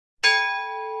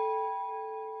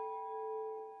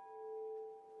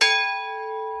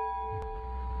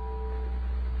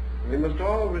We must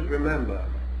always remember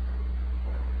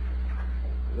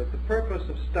that the purpose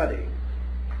of study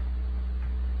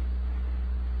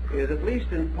is, at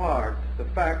least in part, the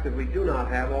fact that we do not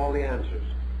have all the answers.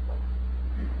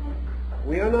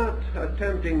 We are not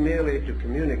attempting merely to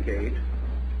communicate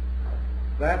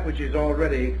that which is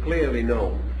already clearly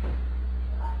known,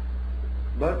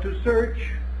 but to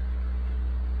search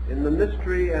in the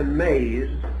mystery and maze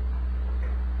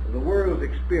of the world's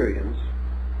experience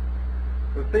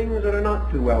for things that are not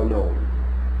too well known,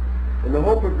 in the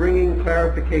hope of bringing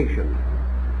clarification.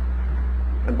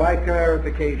 And by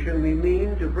clarification we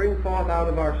mean to bring forth out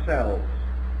of ourselves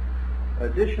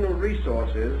additional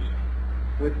resources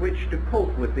with which to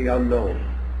cope with the unknown.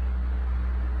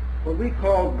 What we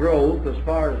call growth, as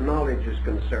far as knowledge is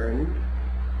concerned,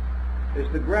 is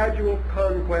the gradual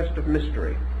conquest of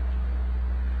mystery,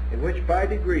 in which by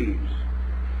degrees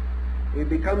we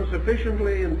become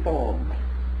sufficiently informed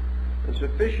and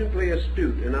sufficiently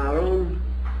astute in our own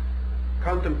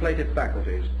contemplative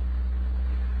faculties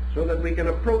so that we can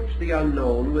approach the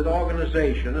unknown with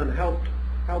organization and help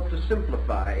to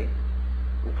simplify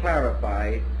and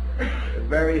clarify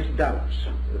various doubts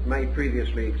that might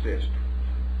previously exist.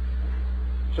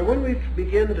 So when we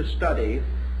begin to study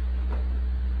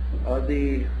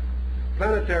the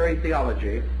planetary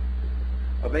theology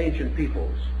of ancient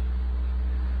peoples,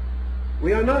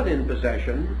 we are not in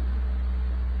possession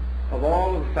of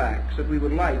all of the facts that we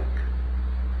would like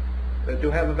to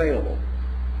have available.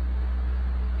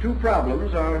 Two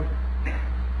problems are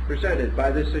presented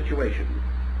by this situation.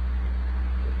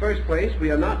 In the first place, we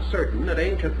are not certain that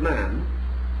ancient man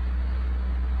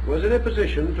was in a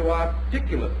position to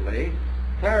articulately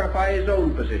clarify his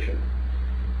own position.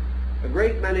 A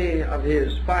great many of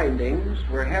his findings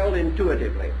were held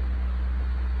intuitively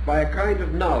by a kind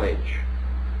of knowledge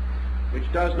which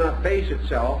does not base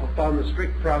itself upon the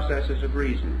strict processes of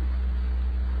reason.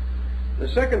 In the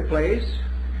second place,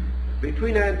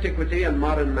 between antiquity and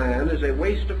modern man is a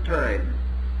waste of time,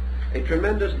 a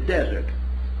tremendous desert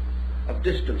of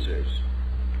distances.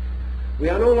 We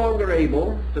are no longer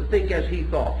able to think as he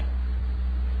thought,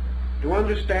 to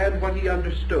understand what he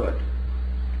understood,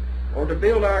 or to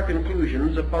build our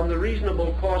conclusions upon the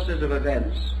reasonable courses of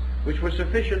events which were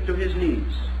sufficient to his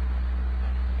needs.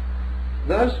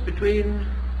 Thus, between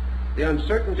the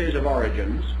uncertainties of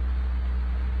origins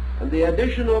and the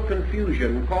additional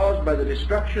confusion caused by the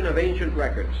destruction of ancient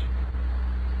records,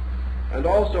 and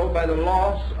also by the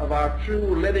loss of our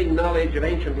true living knowledge of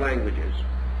ancient languages,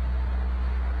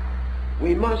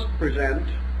 we must present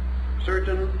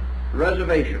certain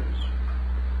reservations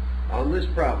on this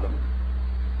problem.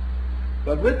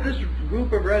 But with this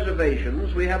group of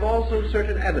reservations, we have also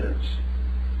certain evidence,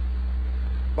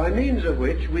 by means of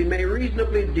which we may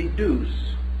reasonably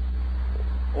deduce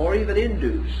or even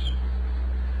induce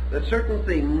that certain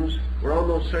things were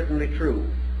almost certainly true.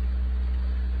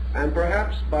 And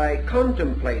perhaps by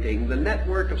contemplating the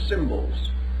network of symbols,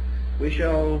 we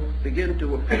shall begin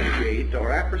to appreciate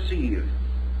or apperceive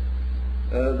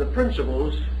the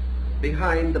principles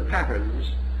behind the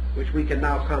patterns which we can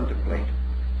now contemplate.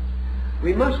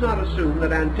 We must not assume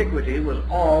that antiquity was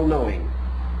all-knowing,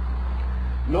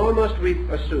 nor must we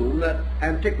assume that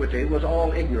antiquity was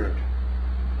all ignorant.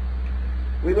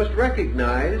 We must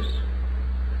recognize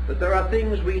that there are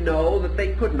things we know that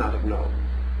they could not have known.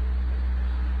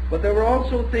 But there were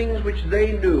also things which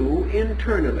they knew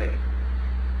internally,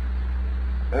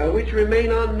 which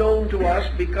remain unknown to us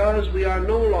because we are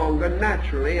no longer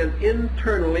naturally and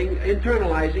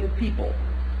internalizing people.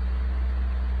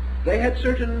 They had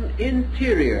certain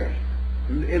interior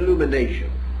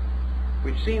illumination,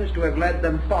 which seems to have led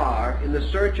them far in the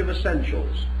search of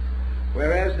essentials,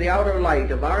 whereas the outer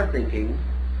light of our thinking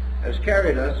has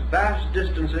carried us vast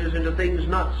distances into things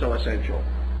not so essential.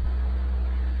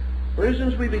 For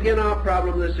instance, we begin our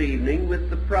problem this evening with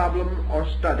the problem or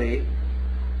study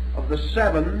of the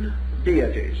 7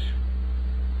 deities,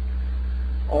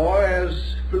 or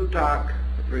as Plutarch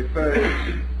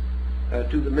refers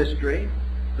to the mystery,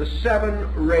 the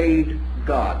 7-rayed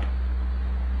God.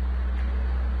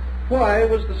 Why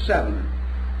was the 7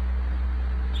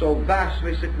 so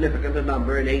vastly significant a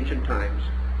number in ancient times?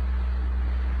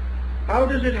 How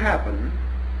does it happen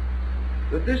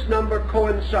that this number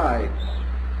coincides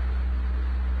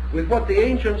with what the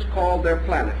ancients called their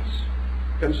planets,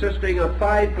 consisting of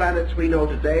 5 planets we know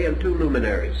today and 2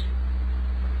 luminaries?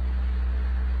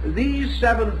 These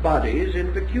 7 bodies,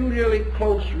 in peculiarly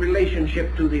close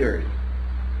relationship to the earth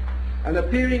and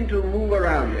appearing to move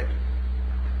around it,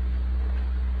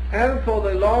 have for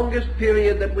the longest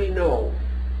period that we know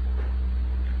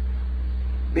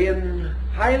been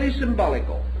highly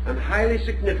symbolical and highly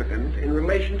significant in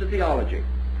relation to theology.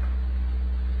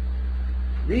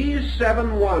 These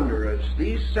 7 wanderers,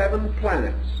 these 7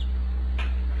 planets,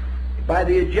 by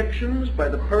the Egyptians, by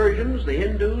the Persians, the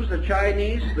Hindus, the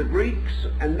Chinese, the Greeks,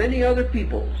 and many other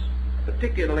peoples,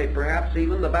 particularly perhaps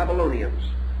even the Babylonians,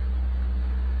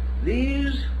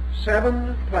 these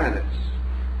 7 planets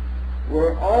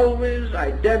were always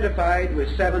identified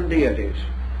with 7 deities.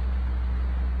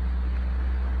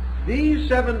 These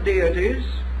 7 deities,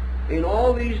 in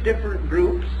all these different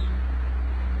groups,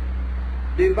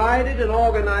 divided and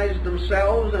organized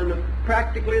themselves in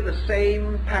practically the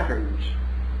same patterns.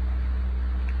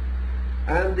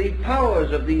 And the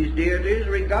powers of these deities,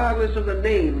 regardless of the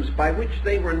names by which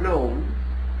they were known,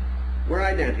 were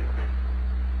identical.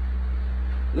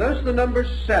 Thus the number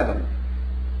 7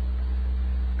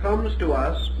 comes to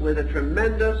us with a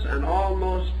tremendous and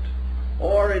almost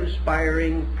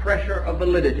awe-inspiring pressure of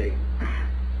validity.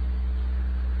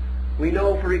 We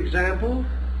know, for example,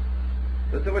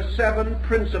 that there were 7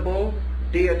 principal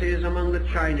deities among the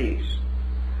Chinese,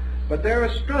 but their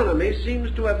astronomy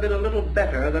seems to have been a little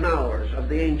better than ours of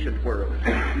the ancient world,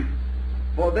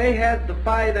 for they had the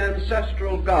 5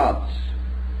 ancestral gods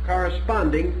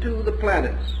corresponding to the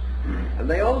planets, and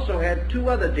they also had 2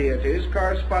 other deities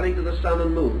corresponding to the sun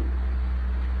and moon.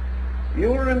 You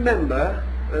will remember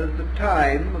that at the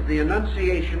time of the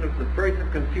Annunciation of the birth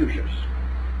of Confucius,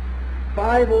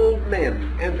 5 old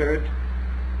men entered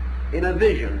in a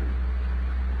vision,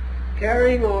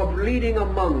 carrying or leading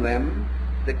among them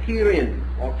the Kirin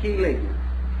or Kiling,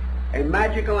 a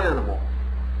magical animal,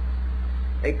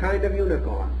 a kind of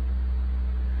unicorn.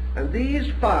 And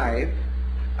these 5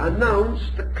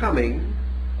 announced the coming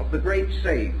of the great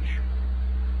sage.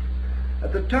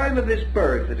 At the time of his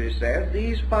birth, it is said,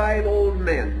 these 5 old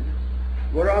men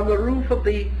were on the roof of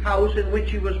the house in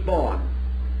which he was born.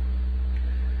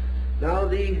 Now,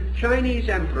 the Chinese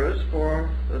emperors, for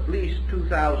at least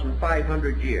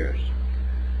 2,500 years,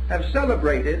 have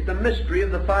celebrated the mystery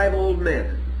of the 5 old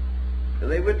men.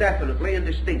 And they were definitely and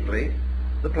distinctly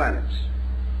the planets.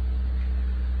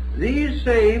 These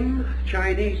same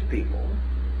Chinese people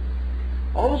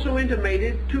also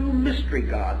intimated 2 mystery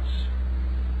gods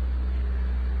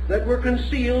that were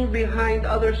concealed behind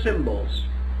other symbols.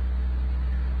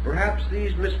 Perhaps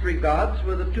these mystery gods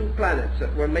were the 2 planets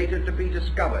that were later to be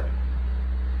discovered,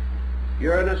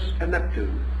 Uranus and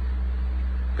Neptune,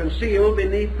 concealed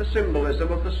beneath the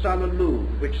symbolism of the sun and moon,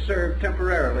 which served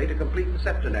temporarily to complete the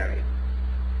septenary.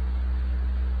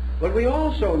 But we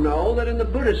also know that in the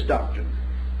Buddhist doctrine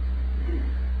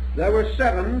there were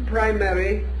 7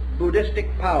 primary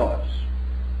Buddhistic powers.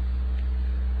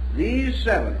 These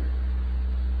 7,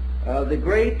 the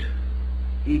great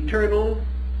eternal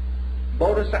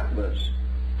bodhisattvas,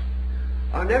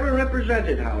 are never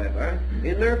represented, however,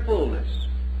 in their fullness.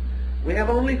 We have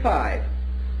only 5.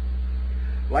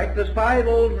 Like the 5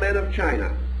 old men of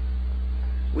China,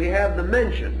 we have the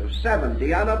mention of 7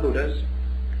 Dhyana Buddhas,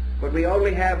 but we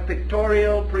only have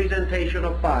pictorial presentation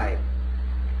of 5,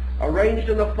 arranged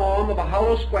in the form of a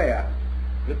hollow square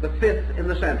with the 5th in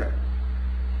the center.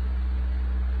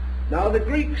 Now the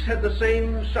Greeks had the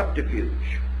same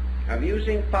subterfuge of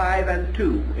using 5 and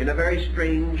 2 in a very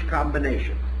strange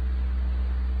combination.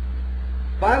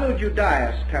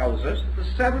 Philo-Judaeus tells us that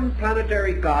the 7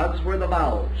 planetary gods were the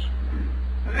vowels,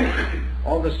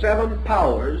 or the 7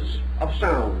 powers of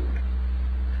sound.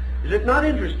 Is it not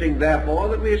interesting, therefore,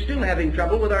 that we are still having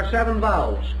trouble with our 7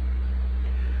 vowels?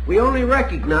 We only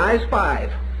recognize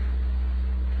 5.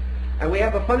 And we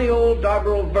have a funny old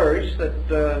doggerel verse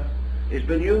that has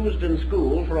been used in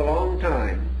school for a long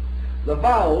time. The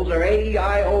vowels are A, E,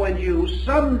 I, O, and U,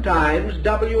 sometimes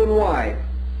W and Y.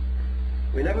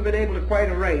 We've never been able to quite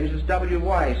arrange this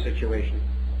W-Y situation.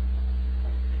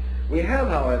 We have,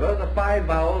 however, the 5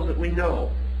 vowels that we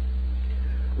know.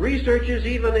 Researchers,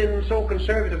 even in so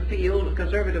conservative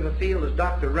a field as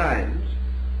Dr. Rhines,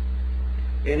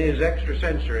 in his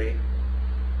extrasensory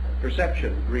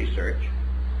perception research,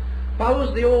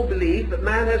 follows the old belief that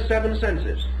man has 7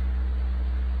 senses,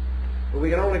 but we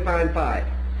can only find 5.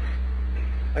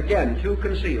 Again, 2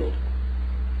 concealed.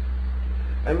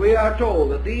 And we are told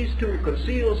that these 2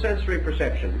 concealed sensory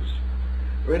perceptions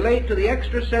relate to the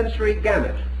extrasensory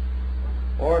gamut,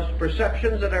 or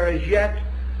perceptions that are as yet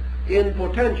in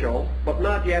potential, but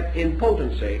not yet in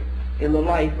potency, in the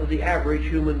life of the average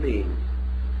human being.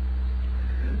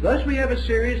 Thus we have a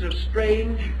series of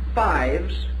strange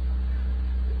 5s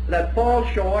that fall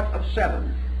short of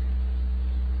 7.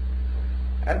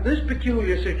 And this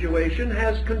peculiar situation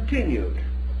has continued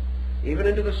even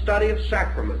into the study of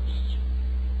sacraments,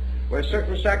 where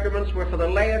certain sacraments were for the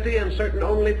laity and certain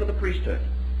only for the priesthood.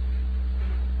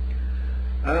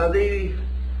 The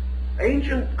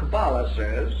ancient Kabbalah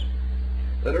says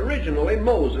that originally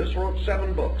Moses wrote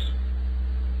 7 books,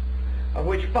 of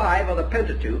which 5 are the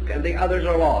Pentateuch and the others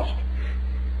are lost.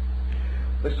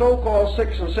 The so-called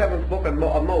 6th and 7th book of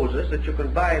Moses that you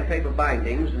can buy in paper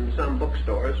bindings in some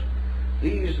bookstores,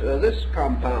 this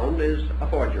compound is a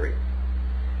forgery,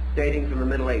 dating from the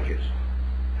Middle Ages.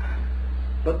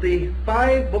 But the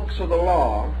 5 books of the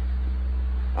law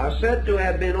are said to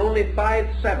have been only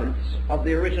 5/7 of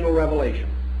the original revelation.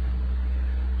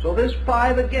 So this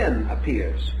 5 again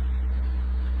appears.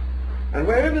 And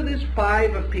wherever this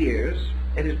 5 appears,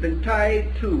 it has been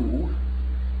tied to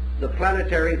the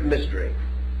planetary mystery.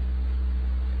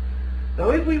 Now,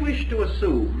 if we wish to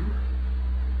assume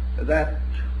that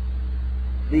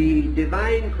the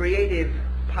divine creative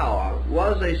power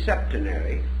was a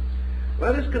septenary,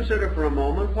 let us consider for a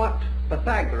moment what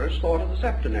Pythagoras thought of the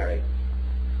septenary.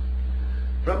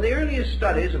 From the earliest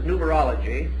studies of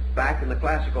numerology, back in the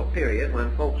classical period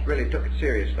when folks really took it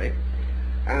seriously,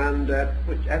 and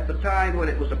at the time when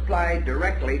it was applied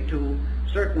directly to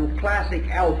certain classic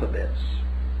alphabets.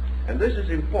 And this is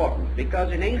important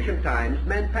because in ancient times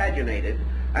men paginated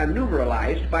and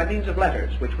numeralized by means of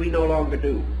letters, which we no longer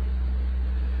do.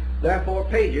 Therefore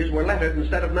pages were lettered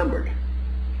instead of numbered,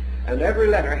 and every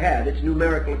letter had its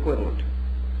numerical equivalent,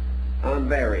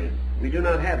 unvarying. We do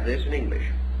not have this in English.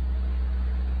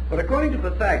 But according to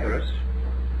Pythagoras,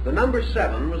 the number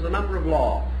 7 was the number of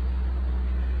law.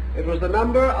 It was the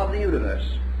number of the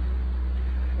universe.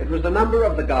 It was the number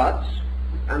of the gods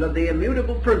and of the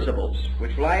immutable principles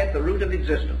which lie at the root of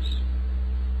existence.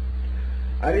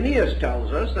 Irenaeus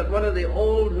tells us that one of the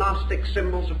old Gnostic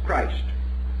symbols of Christ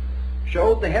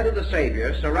showed the head of the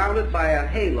Savior surrounded by a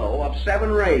halo of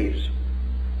 7 rays.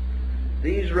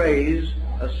 These rays,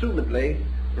 assumedly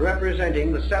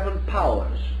representing the 7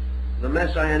 powers, the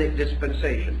Messianic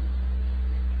dispensation.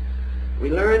 We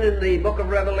learn in the book of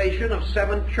Revelation of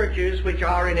 7 churches which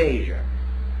are in Asia.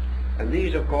 And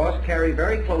these, of course, carry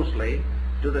very closely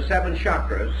to the 7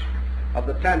 chakras of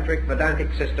the Tantric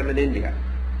Vedantic system in India.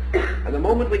 And the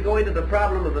moment we go into the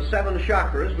problem of the 7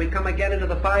 chakras, we come again into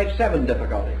the 5-7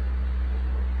 difficulty.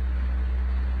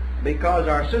 Because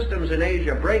our systems in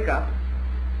Asia break up,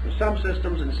 and some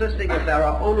systems insisting that there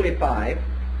are only 5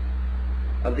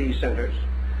 of these centers,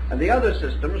 and the other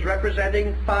systems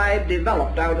representing 5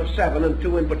 developed out of 7 and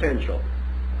 2 in potential.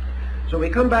 So we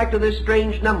come back to this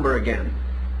strange number again.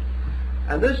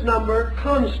 And this number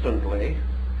constantly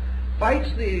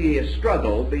fights the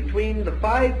struggle between the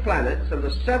 5 planets and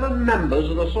the 7 members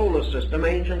of the solar system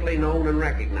anciently known and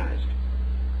recognized.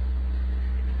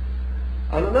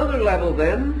 On another level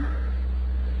then,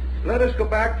 let us go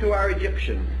back to our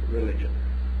Egyptian religion,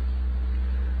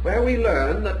 where we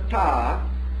learn that Ptah,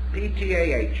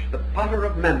 P-T-A-H, the potter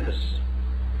of Memphis,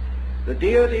 the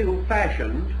deity who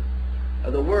fashioned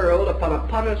the world upon a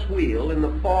potter's wheel in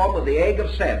the form of the egg of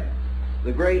Seb,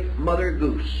 the great mother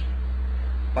goose.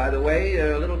 By the way,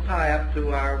 a little tie-up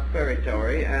to our fairy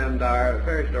stories and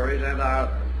our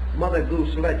mother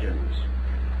goose legends,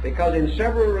 because in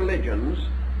several religions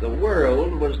the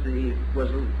world was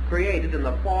created in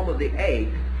the form of the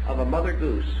egg of a mother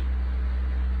goose.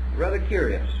 Rather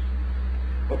curious.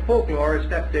 But folklore has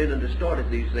stepped in and distorted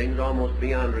these things almost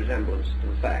beyond resemblance to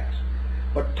the facts.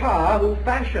 But Ptah, who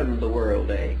fashioned the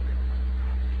world egg,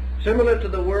 similar to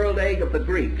the world egg of the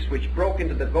Greeks, which broke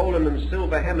into the golden and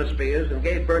silver hemispheres and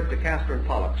gave birth to Castor and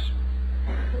Pollux.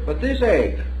 But this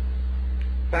egg,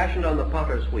 fashioned on the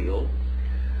potter's wheel,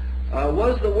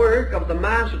 was the work of the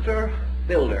master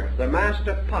builder, the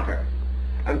master potter.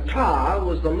 And Ptah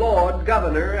was the lord,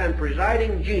 governor, and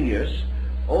presiding genius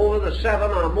over the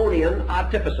 7 Ammonian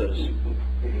artificers.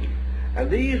 And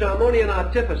these Ammonian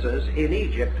artificers in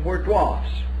Egypt were dwarfs,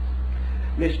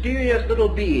 mysterious little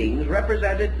beings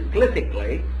represented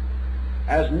glyphically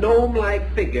as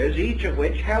gnome-like figures, each of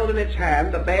which held in its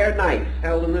hand a bare knife,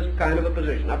 held in this kind of a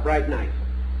position, upright knife.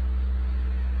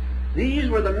 These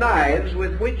were the knives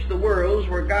with which the worlds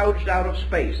were gouged out of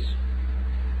space.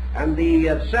 And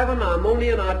the 7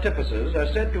 Ammonian artificers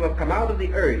are said to have come out of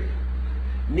the earth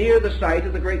near the site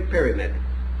of the Great Pyramid.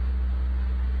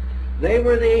 They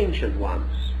were the ancient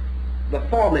ones, the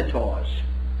formitors,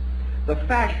 the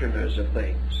fashioners of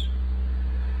things.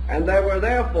 And there were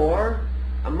therefore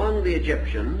among the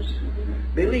Egyptians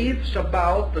beliefs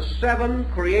about the 7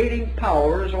 creating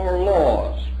powers or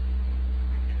laws.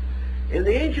 In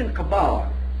the ancient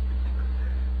Kabbalah,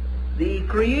 the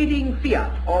creating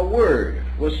fiat or word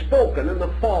was spoken in the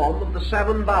form of the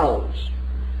 7 vowels,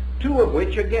 2 of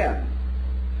which again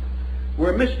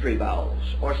were mystery vowels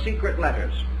or secret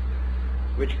letters,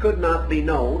 which could not be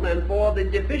known, and for the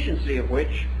deficiency of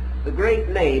which the great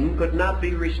name could not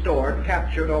be restored,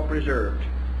 captured, or preserved.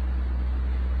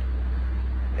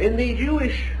 In the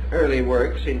Jewish early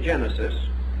works in Genesis,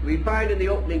 we find in the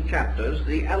opening chapters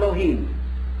the Elohim.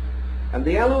 And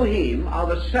the Elohim are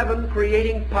the 7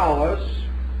 creating powers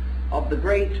of the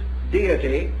great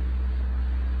deity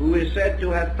who is said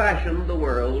to have fashioned the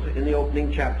world in the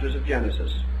opening chapters of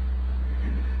Genesis.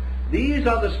 These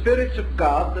are the spirits of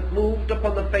God that moved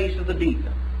upon the face of the deep.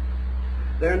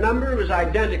 Their number is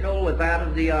identical with that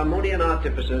of the Ammonian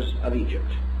artificers of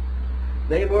Egypt.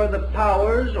 They were the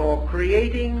powers or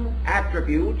creating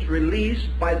attributes released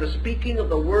by the speaking of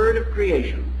the word of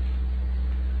creation.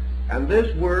 And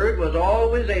this word was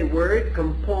always a word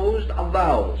composed of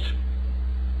vowels.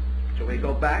 So we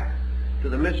go back to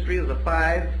the mystery of the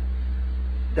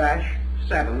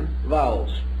 5-7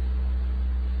 vowels.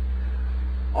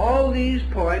 All these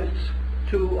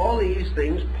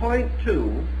things point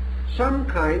to some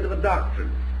kind of a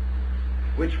doctrine,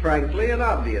 which frankly and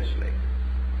obviously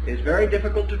is very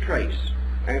difficult to trace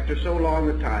after so long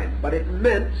a time, but it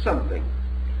meant something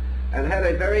and had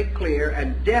a very clear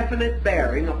and definite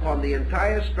bearing upon the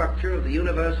entire structure of the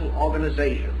universal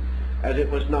organization as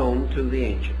it was known to the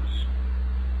ancients.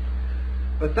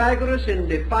 Pythagoras, in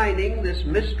defining this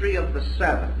mystery of the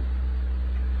 7,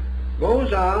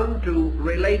 goes on to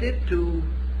relate it to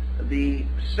the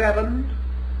 7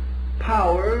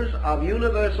 powers of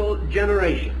universal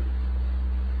generation.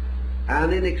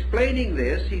 And in explaining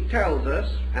this, he tells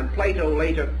us, and Plato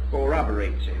later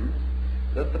corroborates him,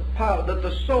 that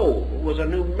the soul was a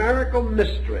numerical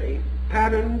mystery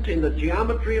patterned in the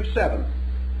geometry of 7.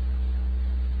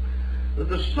 That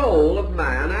the soul of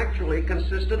man actually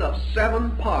consisted of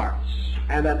 7 parts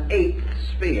and an 8th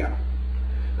sphere.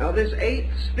 Now this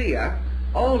 8th sphere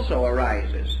also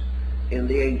arises in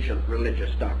the ancient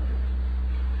religious doctrine.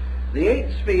 The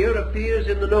 8th sphere appears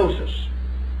in the Gnosis,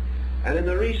 and in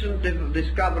the recent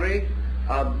discovery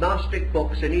of Gnostic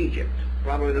books in Egypt,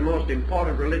 probably the most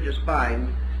important religious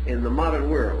find in the modern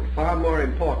world, far more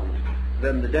important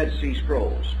than the Dead Sea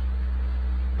Scrolls.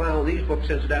 These books,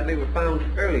 incidentally, were found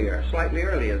earlier, slightly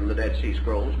earlier than the Dead Sea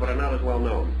Scrolls, but are not as well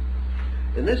known.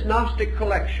 In this Gnostic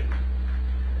collection,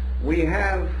 we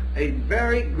have a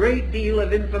very great deal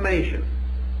of information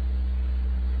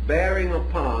bearing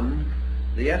upon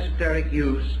the esoteric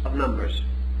use of numbers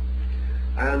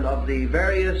and of the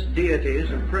various deities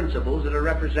and principles that are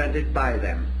represented by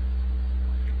them.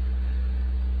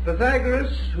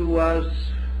 Pythagoras, who was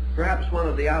perhaps one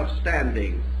of the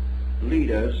outstanding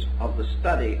leaders of the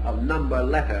study of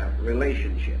number-letter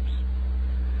relationships,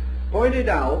 pointed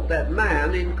out that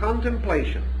man in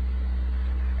contemplation,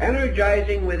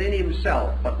 energizing within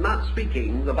himself but not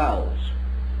speaking the vowels,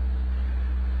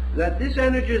 that this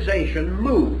energization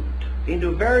moved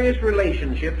into various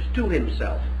relationships to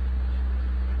himself,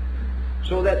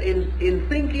 so that in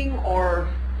thinking or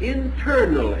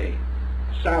internally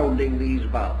sounding these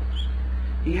vowels,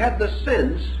 he had the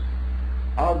sense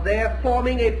of their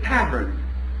forming a pattern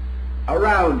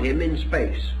around him in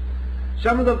space.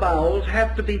 Some of the vowels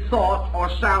have to be thought or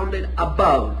sounded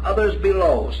above, others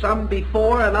below, some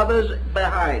before and others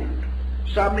behind,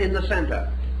 some in the center.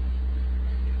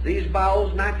 These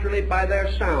vowels naturally by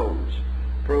their sounds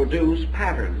produce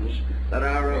patterns that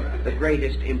are of the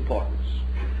greatest importance.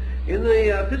 In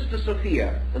the Pista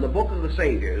Sophia, in the Book of the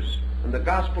Saviors, and the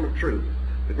Gospel of Truth,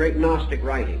 the great Gnostic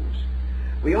writings,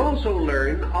 we also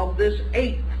learn of this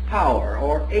 8th power,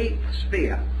 or 8th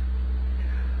sphere,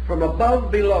 from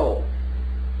above below.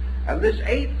 And this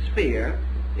 8th sphere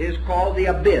is called the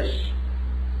abyss,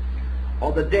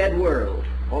 or the dead world,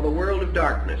 or the world of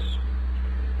darkness.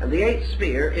 And the 8th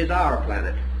sphere is our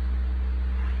planet,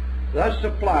 thus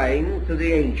supplying to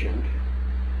the ancient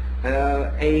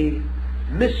a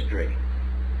mystery,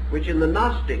 which in the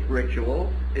Gnostic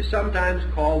ritual is sometimes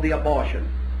called the abortion.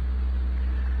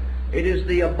 It is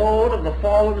the abode of the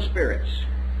fallen spirits,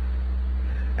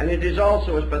 and it is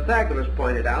also, as Pythagoras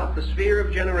pointed out, the sphere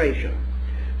of generation.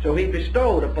 So he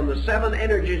bestowed upon the 7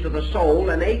 energies of the soul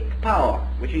an 8th power,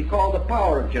 which he called the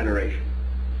power of generation.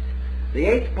 The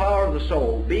 8th power of the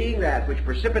soul being that which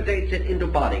precipitates it into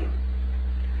body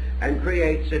and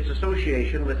creates its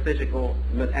association with physical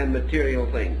and material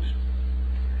things.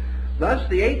 Thus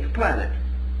the 8th planet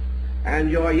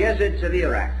and your Yezids of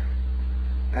Iraq,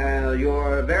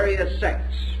 your various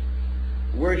sects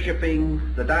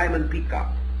worshipping the diamond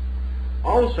peacock,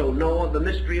 also know of the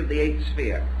mystery of the 8th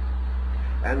sphere.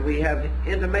 And we have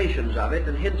intimations of it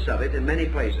and hints of it in many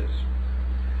places.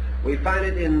 We find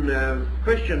it in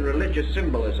Christian religious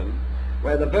symbolism,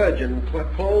 where the Virgin,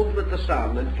 clothed with the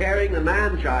sun and carrying the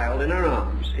man-child in her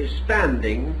arms, is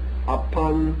standing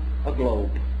upon a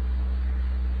globe.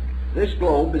 This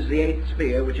globe is the eighth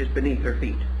sphere which is beneath her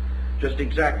feet, just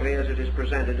exactly as it is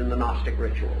presented in the Gnostic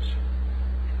rituals.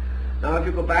 Now, if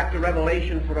you go back to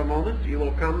Revelation for a moment, you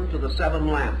will come to the seven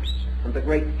lamps and the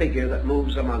great figure that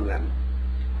moves among them.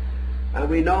 And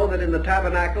we know that in the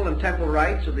tabernacle and temple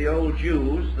rites of the old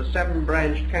Jews, the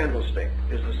seven-branched candlestick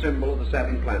is the symbol of the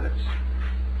seven planets.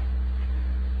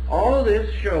 All of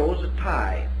this shows a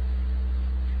tie.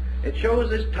 It shows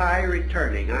this tie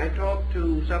returning. I talked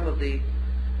to some of the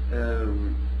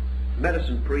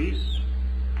medicine priests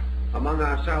among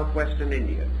our southwestern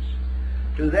Indians.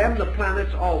 To them the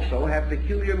planets also have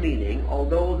peculiar meaning,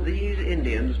 although these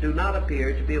Indians do not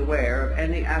appear to be aware of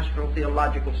any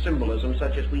astro-theological symbolism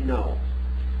such as we know.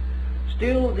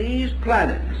 Still, these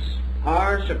planets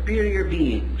are superior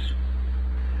beings,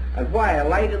 and why a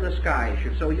light in the sky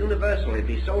should so universally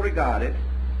be so regarded,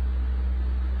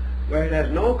 where it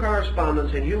has no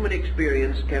correspondence in human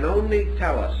experience, can only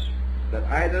tell us that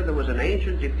either there was an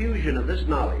ancient diffusion of this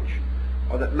knowledge,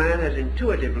 or that man has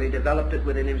intuitively developed it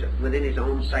within his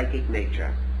own psychic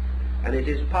nature. And it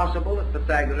is possible that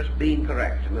Pythagoras being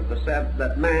correct, and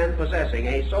that man possessing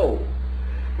a soul,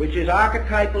 which is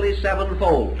archetypally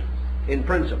sevenfold in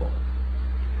principle,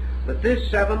 that this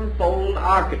sevenfold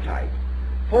archetype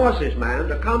forces man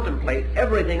to contemplate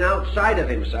everything outside of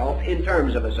himself in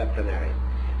terms of a septenary.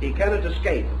 He cannot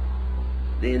escape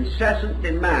the incessant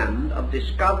demand of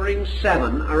discovering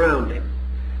seven around him,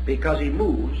 because he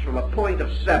moves from a point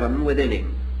of seven within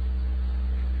him.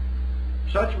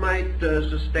 Such might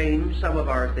sustain some of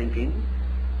our thinking,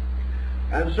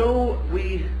 and so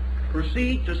we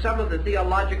proceed to some of the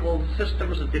theological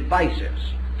systems and devices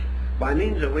by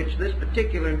means of which this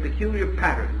particular and peculiar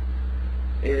pattern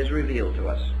is revealed to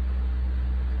us.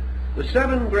 The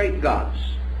seven great gods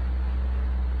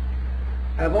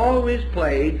have always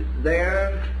played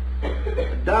their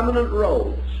dominant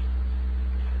roles,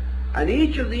 and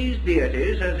each of these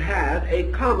deities has had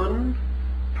a common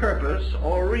purpose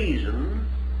or reason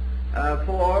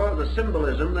for the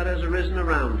symbolism that has arisen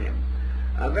around him.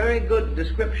 A very good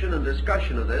description and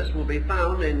discussion of this will be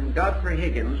found in Godfrey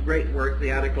Higgins' great work, The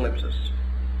Anacalypsis,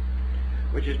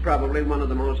 which is probably one of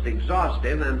the most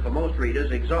exhaustive and, for most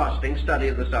readers, exhausting study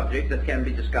of the subject that can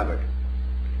be discovered.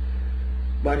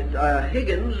 But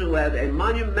Higgins, who had a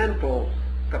monumental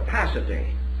capacity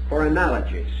for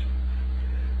analogies,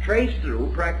 traced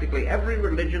through practically every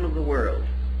religion of the world,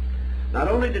 not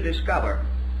only to discover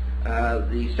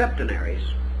the septenaries,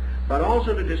 but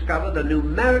also to discover the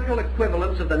numerical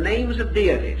equivalents of the names of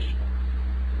deities,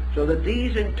 so that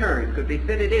these in turn could be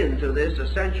fitted into this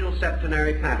essential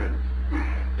septenary pattern.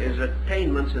 His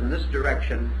attainments in this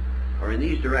direction, or in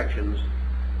these directions,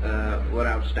 were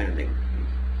outstanding.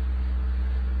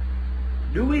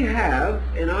 Do we have,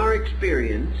 in our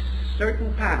experience,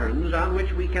 certain patterns on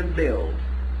which we can build?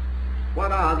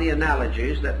 What are the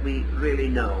analogies that we really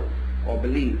know, or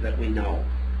believe that we know?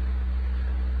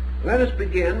 Let us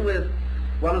begin with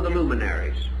one of the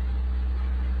luminaries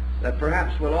that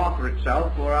perhaps will offer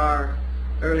itself for our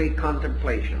early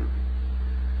contemplation.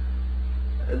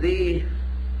 The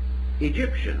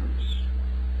Egyptians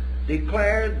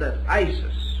declared that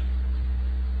Isis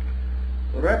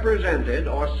represented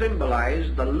or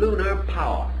symbolized the lunar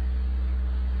power.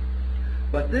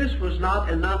 But this was not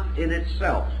enough in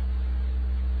itself,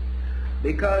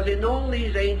 because in all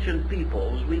these ancient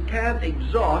peoples we can't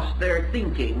exhaust their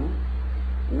thinking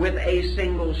with a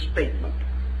single statement.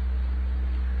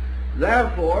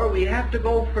 Therefore, we have to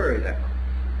go further.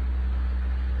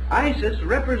 Isis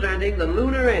representing the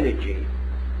lunar energy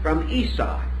from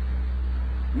Isa,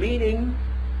 meaning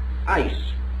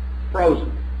ice,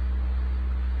 frozen,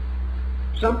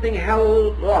 something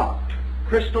held locked,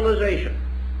 crystallization.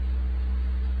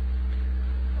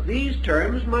 These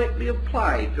terms might be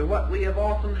applied to what we have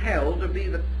often held to be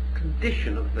the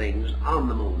condition of things on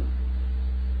the moon.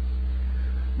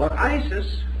 But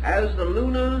Isis, as the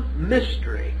lunar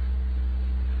mystery,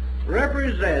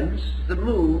 represents the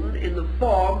moon in the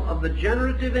form of the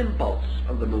generative impulse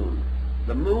of the moon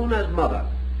as mother,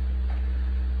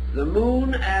 the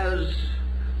moon as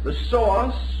the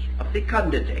source of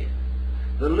fecundity,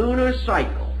 the lunar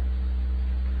cycle,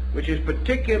 which is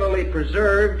particularly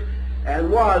preserved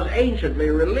and was anciently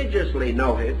religiously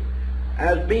noted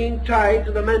as being tied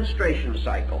to the menstruation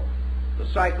cycle, the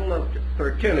cycle of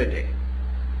fertility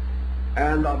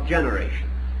and of generation.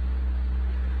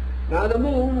 Now, the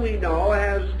moon, we know,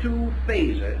 has two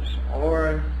phases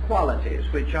or qualities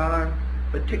which are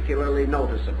particularly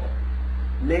noticeable,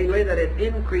 namely that it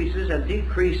increases and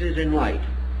decreases in light,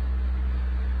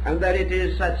 and that it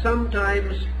is at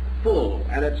sometimes full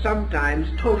and at sometimes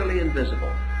totally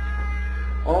invisible.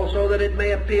 Also that it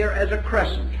may appear as a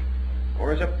crescent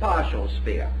or as a partial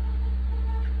sphere.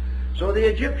 So the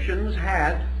Egyptians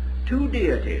had two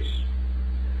deities,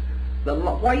 the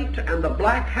white and the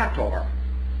black Hathor,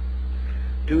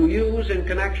 to use in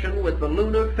connection with the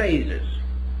lunar phases.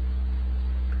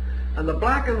 And the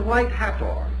black and white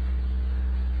Hathor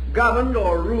governed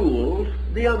or ruled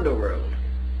the underworld.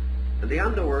 And the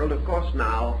underworld, of course,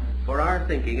 now, for our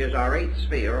thinking, is our eighth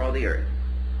sphere, or the earth.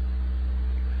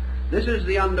 This is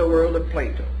the underworld of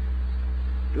Plato,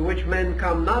 to which men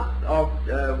come not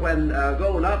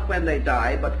go not when they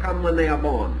die, but come when they are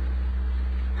born.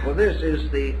 For this is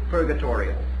the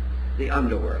purgatorial, the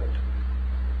underworld,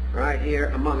 right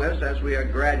here among us, as we are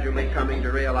gradually coming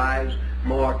to realize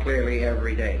more clearly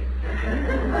every day.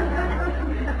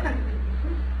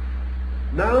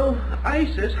 Now,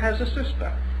 Isis has a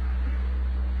sister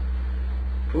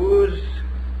whose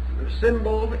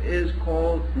symbol is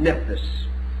called Nephthys,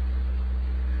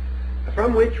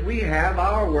 from which we have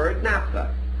our word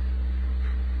naphtha.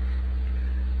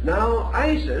 Now,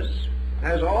 Isis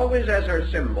has always as her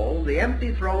symbol the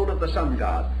empty throne of the sun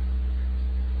god,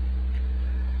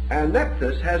 and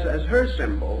Nephthys has as her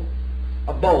symbol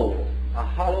a bowl, a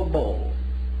hollow bowl.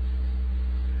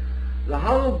 The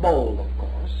hollow bowl, of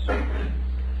course,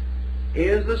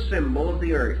 is the symbol of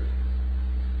the earth,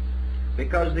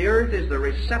 because the earth is the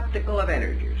receptacle of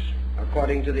energies,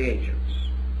 according to the ancients.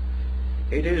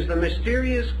 It is the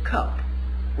mysterious cup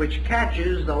which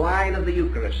catches the wine of the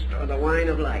Eucharist, or the wine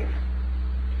of life.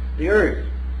 The earth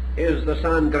is the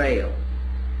Sangreal,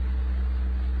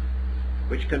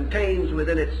 which contains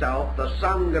within itself the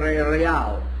Sangre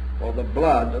Real, or the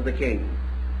blood of the king.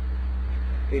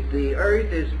 The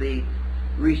earth is the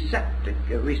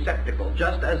receptacle,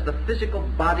 just as the physical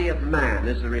body of man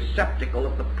is the receptacle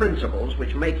of the principles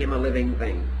which make him a living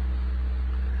thing.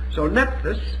 So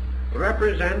Nephthys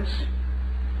represents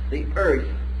the earth,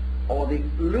 or the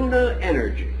lunar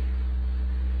energy,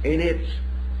 in its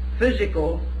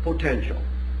physical potential.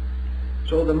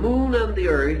 So the moon and the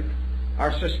earth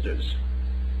are sisters.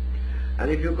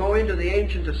 And if you go into the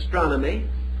ancient astronomy,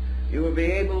 you will be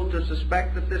able to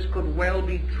suspect that this could well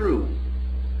be true.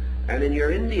 And in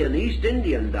your East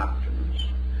Indian doctrines,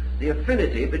 the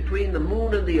affinity between the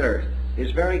moon and the earth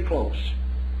is very close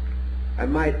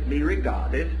and might be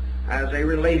regarded as a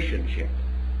relationship,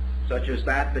 such as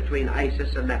that between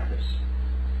Isis and Nephthys.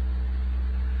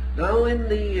 Now, in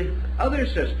the other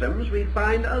systems, we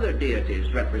find other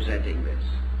deities representing this.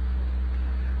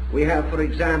 We have, for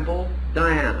example,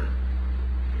 Diana,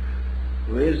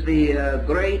 who is the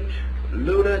great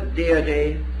lunar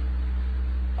deity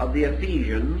of the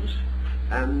Ephesians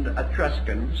and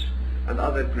Etruscans and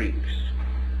other Greeks.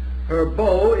 Her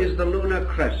bow is the lunar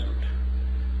crescent.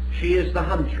 She is the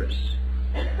huntress.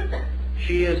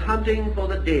 She is hunting for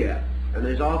the deer, and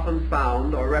is often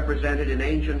found or represented in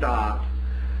ancient art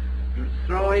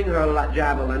throwing her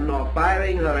javelin or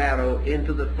firing her arrow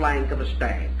into the flank of a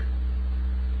stag.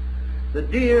 The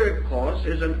deer, of course,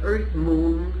 is an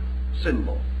earth-moon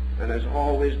symbol, and has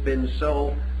always been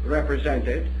so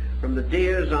represented, from the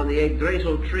deers on the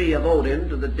Yggdrasil tree of Odin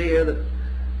to the deer that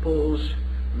pulls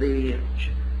the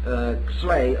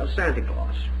sleigh of Santa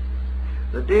Claus.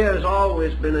 The deer has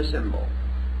always been a symbol.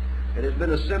 It has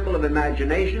been a symbol of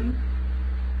imagination.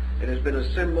 It has been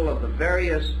a symbol of the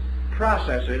various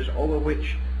processes over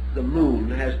which the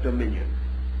moon has dominion.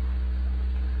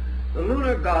 The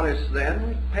lunar goddess,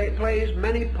 then, plays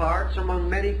many parts among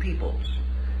many peoples.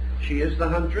 She is the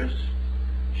huntress.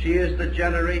 She is the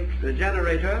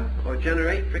generator or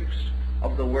generatrix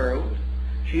of the world.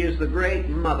 She is the great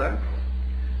mother.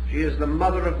 She is the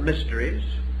mother of mysteries.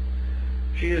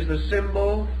 She is the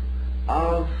symbol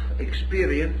of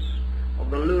experience, of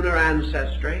the lunar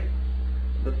ancestry,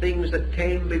 the things that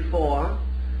came before,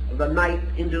 the night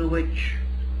into which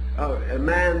a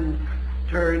man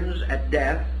turns at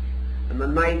death, and the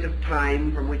night of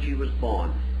time from which he was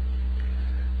born.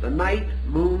 The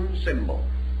night-moon symbol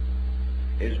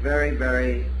is very,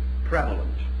 very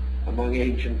prevalent among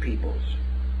ancient peoples.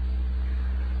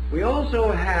 We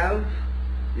also have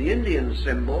the Indian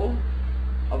symbol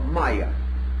of Maya,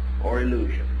 or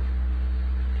illusion.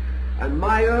 And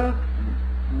Maya,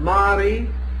 Mari,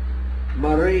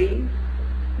 Marie,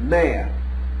 Maya,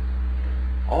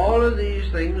 all of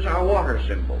these things are water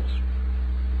symbols.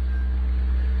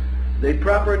 The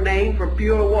proper name for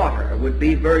pure water would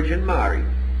be Virgin Mary.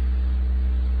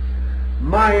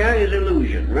 Maya is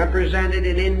illusion, represented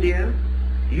in India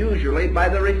usually by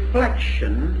the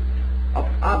reflection of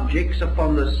objects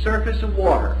upon the surface of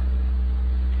water.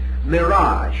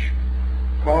 Mirage,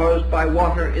 caused by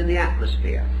water in the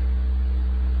atmosphere.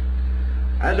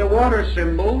 As a water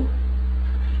symbol,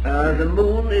 the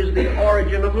moon is the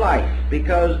origin of life,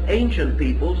 because ancient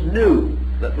peoples knew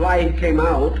that life came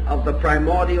out of the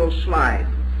primordial slime.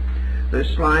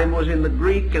 This slime was in the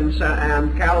Greek and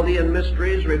Chaldean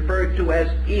mysteries referred to as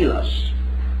Elos,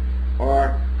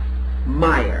 or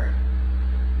mire,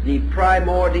 the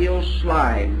primordial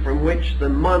slime from which the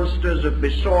monsters of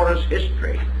Besorah's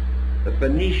history, the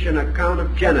Phoenician account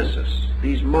of Genesis,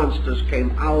 these monsters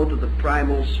came out of the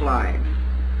primal slime.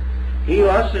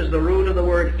 Elos is the root of the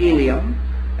word Ilium,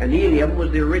 and Ilium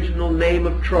was the original name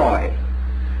of Troy,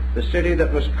 the city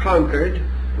that was conquered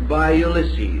by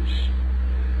Ulysses.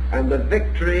 And the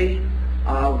victory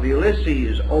of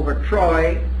Ulysses over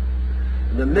Troy,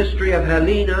 the mystery of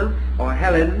Helena, or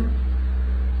Helen,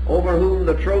 over whom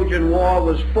the Trojan War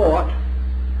was fought,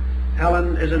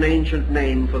 Helen is an ancient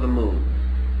name for the moon.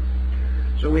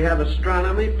 So we have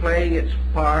astronomy playing its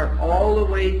part all the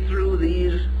way through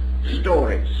these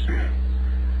stories.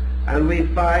 And we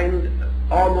find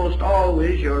almost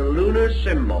always your lunar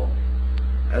symbol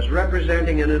as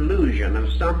representing an illusion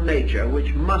of some nature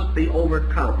which must be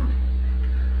overcome.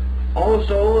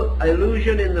 Also,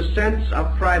 illusion in the sense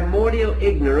of primordial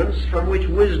ignorance from which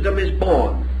wisdom is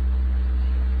born.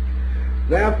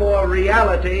 Therefore,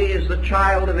 reality is the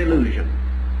child of illusion.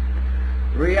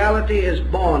 Reality is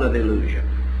born of illusion.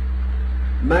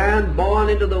 Man born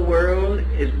into the world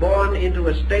is born into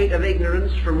a state of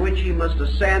ignorance from which he must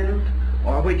ascend,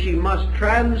 or which he must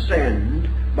transcend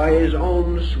by his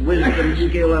own wisdom,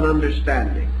 skill, and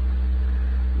understanding.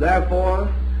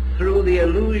 Therefore, through the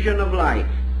illusion of life,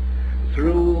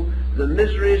 through the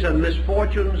miseries and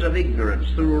misfortunes of ignorance,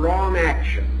 through wrong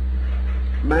action,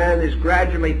 man is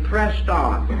gradually pressed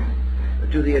on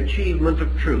to the achievement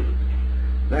of truth.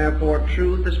 Therefore,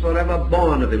 truth is forever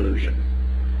born of illusion.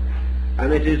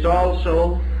 And it is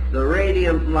also the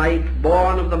radiant light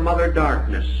born of the mother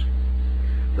darkness,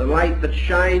 the light that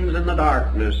shines in the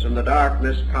darkness, and the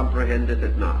darkness comprehendeth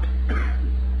it not.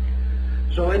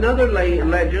 So in other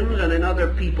legends and in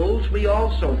other peoples, we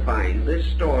also find this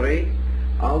story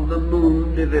of the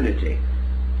moon divinity.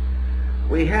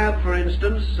 We have, for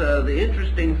instance, the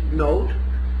interesting note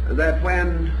that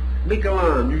when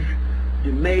Michelangelo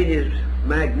made his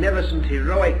magnificent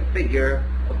heroic figure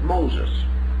of Moses,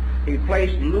 he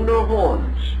placed lunar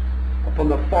horns upon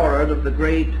the forehead of the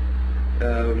great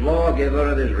lawgiver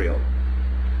of Israel.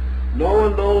 No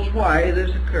one knows why this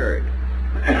occurred.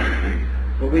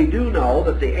 But we do know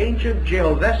that the ancient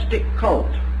Jehovestic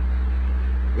cult,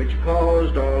 which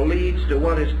caused or leads to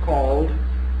what is called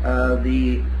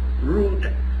the root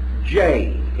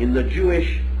J in the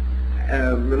Jewish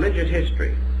religious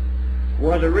history,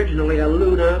 was originally a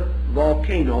lunar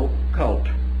volcano cult.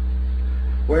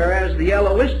 Whereas the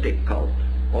Elohistic cult,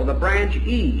 or the branch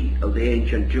E of the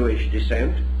ancient Jewish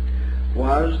descent,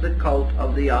 was the cult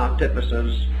of the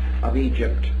artificers of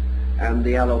Egypt and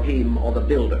the Elohim, or the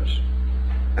builders.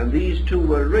 And these two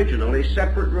were originally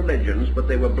separate religions, but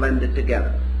they were blended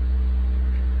together.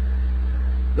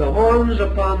 The horns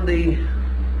upon the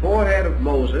forehead of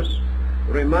Moses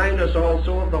remind us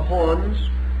also of the horns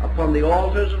upon the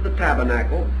altars of the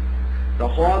tabernacle, the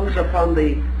horns upon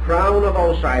the crown of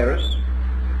Osiris,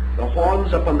 the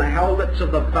horns upon the helmets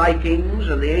of the Vikings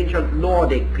and the ancient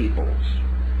Nordic peoples.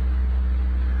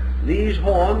 These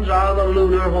horns are the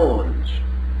lunar horns,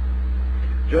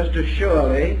 just as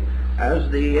surely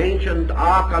as the ancient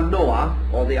Ark of Noah,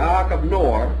 or the Ark of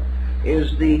Noah,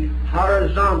 is the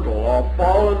horizontal or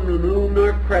fallen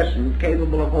lunar crescent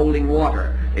capable of holding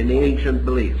water in the ancient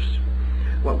beliefs,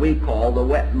 what we call the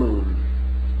wet moon.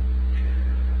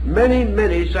 Many,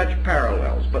 many such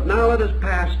parallels. But now let us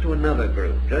pass to another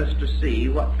group, just to see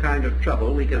what kind of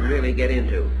trouble we can really get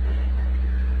into.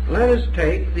 Let us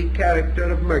take the character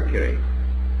of Mercury.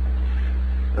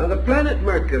 Now, the planet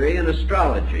Mercury in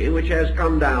astrology, which has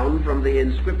come down from the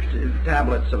inscriptive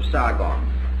tablets of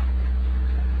Sargon,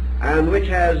 and which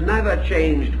has never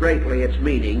changed greatly its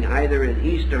meaning, either in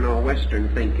Eastern or Western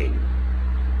thinking.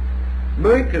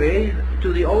 Mercury,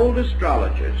 to the old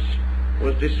astrologers,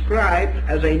 was described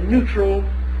as a neutral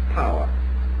power.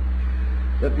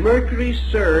 That Mercury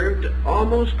served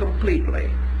almost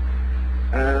completely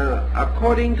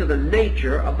according to the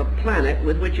nature of the planet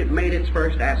with which it made its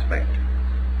first aspect.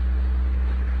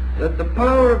 That the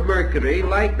power of Mercury,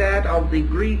 like that of the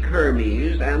Greek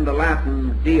Hermes and the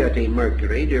Latin deity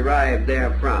Mercury, derived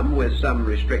therefrom with some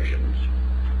restrictions,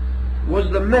 was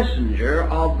the messenger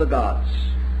of the gods.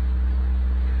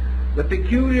 The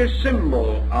peculiar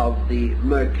symbol of the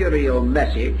mercurial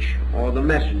message, or the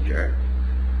messenger,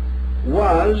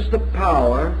 was the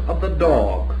power of the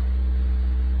dog,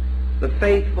 the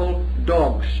faithful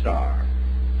dog star.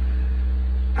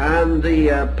 And And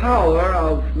the power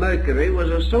of Mercury was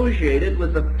associated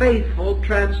with the faithful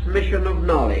transmission of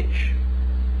knowledge.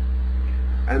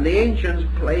 And the ancients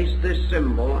placed this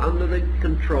symbol under the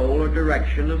control or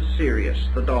direction of Sirius,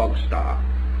 the dog star,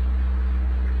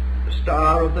 the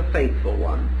star of the faithful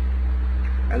one.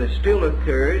 And it still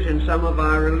occurs in some of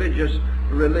our religious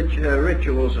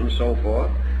rituals and so forth.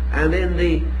 And in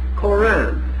the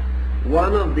Quran,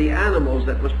 one of the animals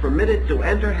that was permitted to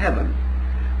enter heaven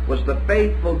was the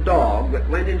faithful dog that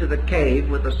went into the cave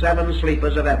with the 7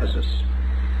 sleepers of Ephesus.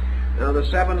 Now, the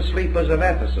 7 sleepers of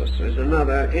Ephesus is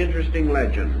another interesting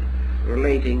legend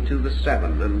relating to the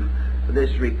 7 and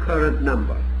this recurrent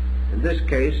number. In this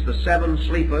case, the 7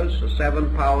 sleepers, the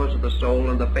 7 powers of the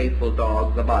soul, and the faithful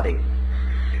dog, the body,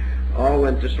 all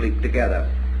went to sleep together.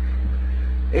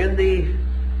 In the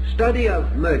study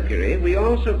of Mercury, we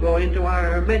also go into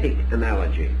our Hermetic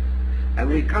analogy, and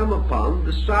we come upon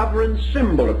the sovereign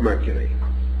symbol of Mercury,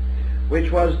 which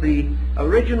was the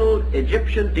original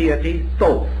Egyptian deity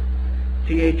Thoth,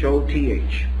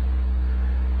 T-H-O-T-H.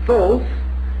 Thoth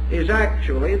is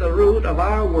actually the root of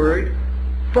our word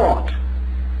thought,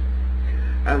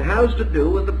 and has to do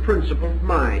with the principle of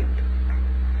mind.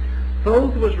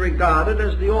 Thoth was regarded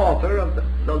as the author of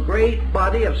the great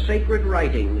body of sacred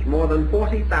writings, more than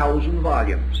 40,000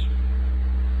 volumes.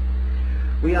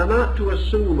 We are not to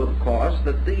assume, of course,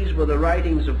 that these were the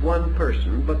writings of one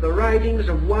person, but the writings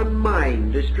of one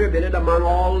mind distributed among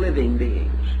all living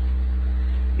beings.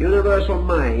 Universal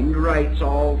mind writes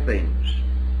all things.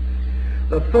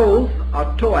 The Thoth,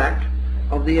 or Toat,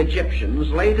 of the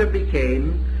Egyptians later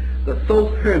became the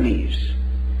Thoth Hermes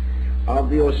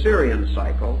of the Osirian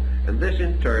cycle, and this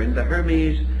in turn the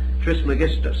Hermes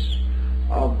Trismegistus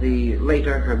of the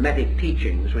later Hermetic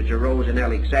teachings which arose in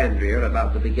Alexandria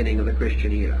about the beginning of the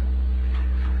Christian era.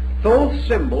 Thoth's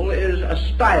symbol is a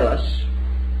stylus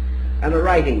and a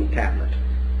writing tablet.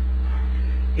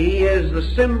 He is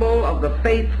the symbol of the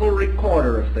faithful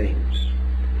recorder of things.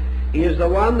 He is the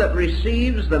one that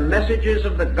receives the messages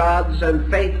of the gods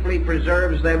and faithfully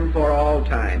preserves them for all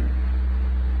time.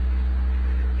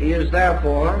 He is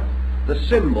therefore the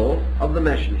symbol of the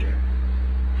messenger.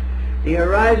 He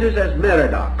arises as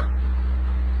Merodach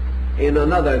in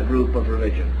another group of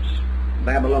religions,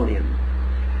 Babylonian.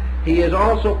 He is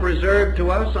also preserved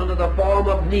to us under the form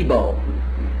of Nebo,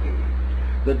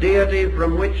 the deity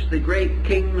from which the great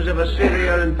kings of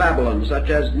Assyria and Babylon, such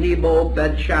as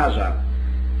Nebo-Belshazzar,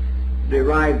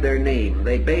 derived their name.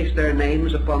 They based their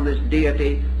names upon this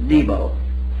deity Nebo.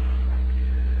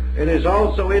 It is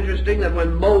also interesting that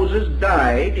when Moses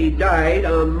died, he died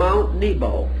on Mount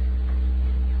Nebo.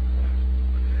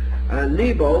 And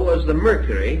Nebo was the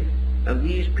Mercury of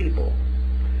these people,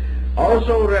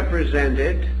 also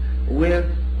represented with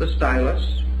the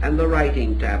stylus and the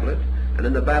writing tablet, and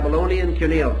in the Babylonian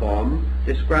cuneiform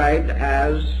described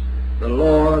as the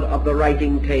Lord of the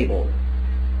writing table.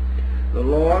 The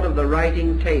Lord of the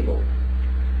writing table.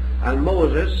 And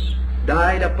Moses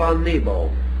died upon Nebo.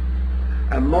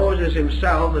 And Moses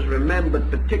himself is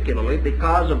remembered particularly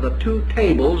because of the 2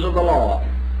 tables of the law.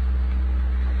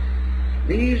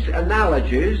 These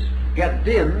analogies get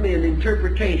dim in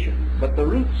interpretation, but the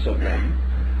roots of them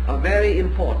are very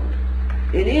important.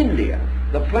 In India,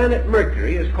 the planet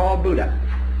Mercury is called Buddha.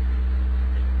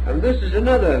 And this is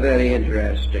another very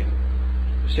interesting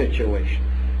situation.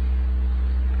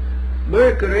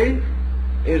 Mercury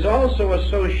is also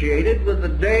associated with the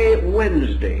day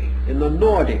Wednesday in the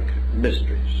Nordic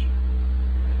mysteries,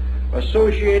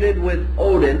 associated with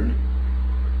Odin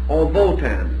or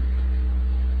Wotan.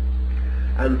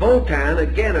 And Wotan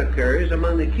again occurs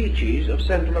among the Quiches of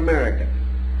Central America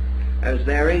as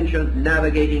their ancient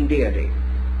navigating deity.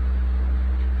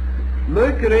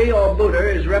 Mercury or Buddha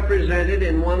is represented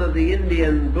in one of the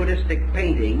Indian Buddhistic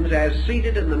paintings as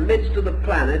seated in the midst of the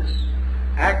planets,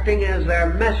 acting as their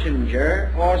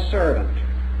messenger or servant.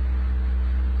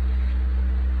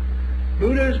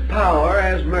 Buddha's power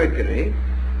as Mercury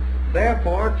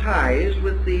therefore ties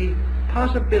with the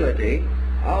possibility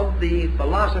of the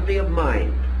philosophy of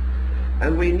mind.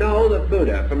 And we know that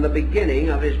Buddha, from the beginning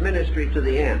of his ministry to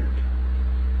the end,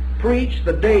 preached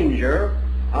the danger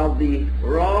of the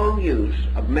wrong use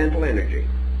of mental energy.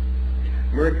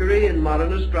 Mercury in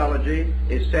modern astrology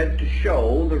is said to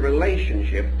show the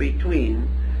relationship between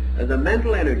the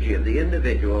mental energy of the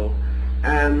individual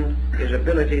and his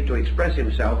ability to express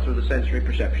himself through the sensory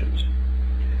perceptions.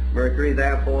 Mercury,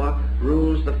 therefore,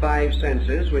 rules the 5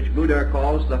 senses, which Buddha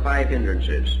calls the 5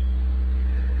 hindrances.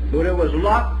 Buddha was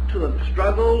locked to the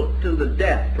struggle to the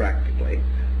death, practically,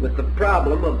 with the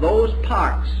problem of those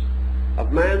parts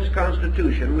of man's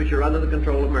constitution which are under the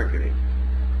control of Mercury.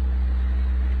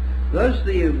 Thus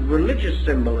the religious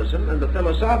symbolism and the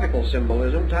philosophical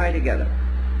symbolism tie together.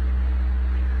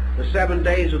 The 7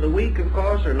 days of the week, of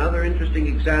course, are another interesting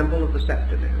example of the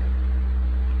septenary.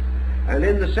 And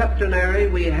in the septenary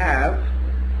we have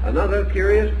another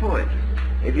curious point.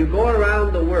 If you go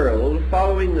around the world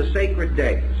following the sacred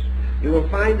days, you will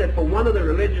find that for one of the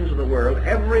religions of the world,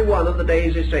 every one of the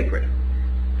days is sacred.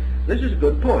 This is a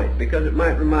good point, because it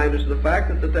might remind us of the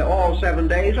fact that all 7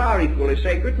 days are equally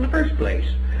sacred in the first place,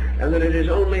 and that it is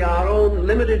only our own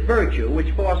limited virtue which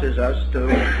forces us to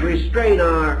restrain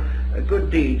our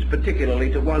good deeds, particularly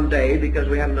to one day, because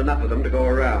we haven't enough of them to go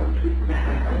around.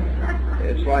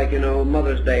 It's like,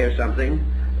 Mother's Day or something.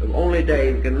 The only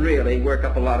day we can really work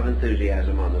up a lot of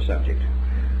enthusiasm on the subject.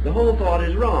 The whole thought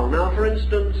is wrong. Now, for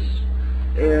instance,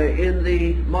 in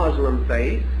the Muslim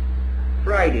faith,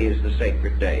 Friday is the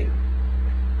sacred day.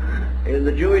 In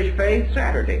the Jewish faith,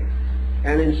 Saturday.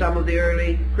 And in some of the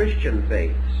early Christian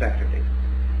faiths, Saturday.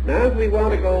 Now, if we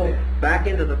want to go back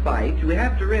into the fight, we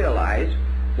have to realize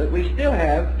that we still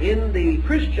have in the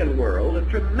Christian world a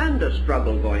tremendous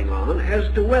struggle going on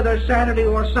as to whether Saturday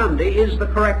or Sunday is the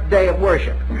correct day of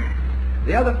worship.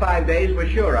 The other 5 days we're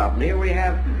sure of, and here we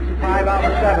have 5 out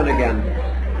of 7 again.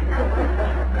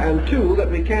 And 2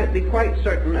 that we can't be quite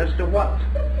certain as to what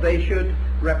they should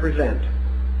represent.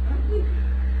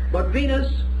 But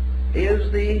Venus is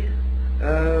the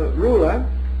ruler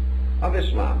of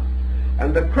Islam.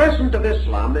 And the crescent of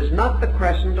Islam is not the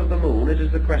crescent of the moon, it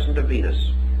is the crescent of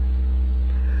Venus.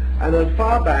 And as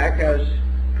far back as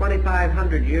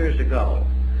 2,500 years ago,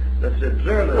 the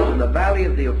observers in the valley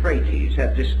of the Euphrates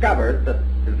have discovered that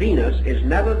Venus is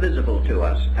never visible to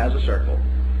us as a circle.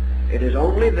 It is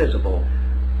only visible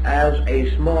as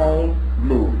a small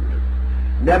moon,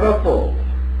 never full,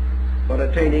 but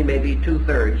attaining maybe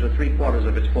 2/3 or 3/4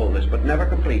 of its fullness, but never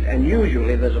complete, and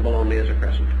usually visible only as a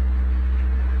crescent.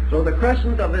 So the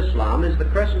crescent of Islam is the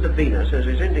crescent of Venus, as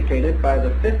is indicated by the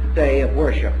 5th day of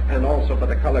worship, and also by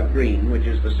the color green, which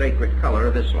is the sacred color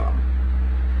of Islam,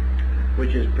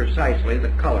 which is precisely the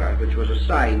color which was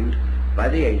assigned by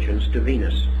the ancients to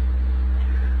Venus.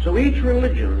 So each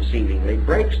religion, seemingly,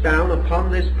 breaks down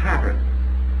upon this pattern.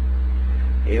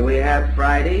 Here we have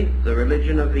Friday, the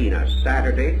religion of Venus;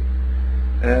 Saturday,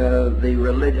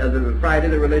 Friday,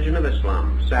 the religion of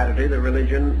Islam; Saturday, the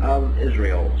religion of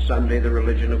Israel; Sunday, the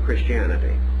religion of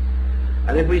Christianity.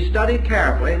 And if we study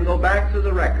carefully and go back through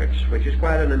the records, which is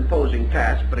quite an imposing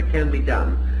task, but it can be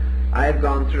done, I have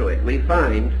gone through it, we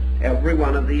find every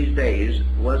one of these days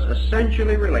was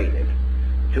essentially related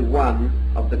to one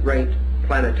of the great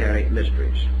planetary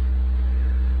mysteries.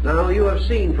 Now, you have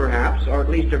seen perhaps, or at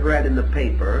least have read in the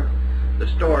paper, the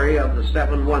story of the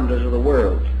 7 wonders of the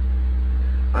world.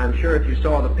 I'm sure if you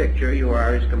saw the picture, you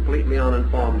are as completely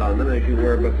uninformed on them as you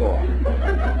were before.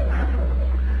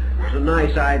 It's a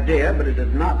nice idea, but it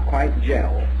did not quite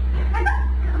gel.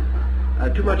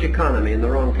 Too much economy in the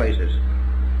wrong places.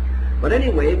 But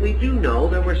anyway, we do know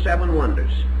there were 7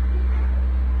 wonders.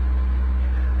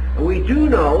 And we do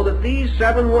know that these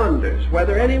 7 wonders,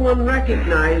 whether anyone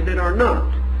recognized it or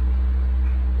not,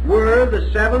 were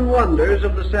the 7 wonders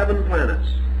of the 7 planets.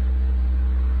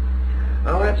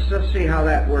 Now let's just see how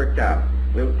that worked out.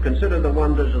 We'll consider the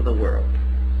wonders of the world.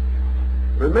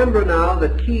 Remember now the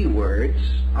key words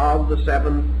of the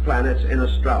 7 planets in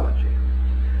astrology.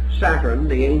 Saturn,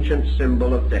 the ancient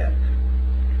symbol of death.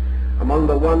 Among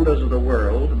the wonders of the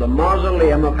world, the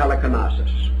mausoleum of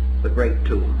Halicarnassus, the great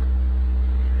tomb,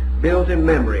 built in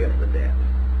memory of the dead.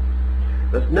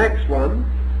 The next one,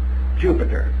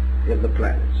 Jupiter of the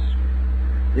planets.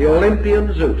 The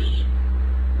Olympian Zeus,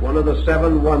 one of the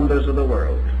 7 wonders of the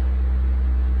world.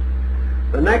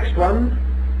 The next one,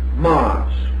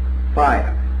 Mars,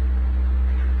 fire.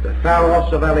 The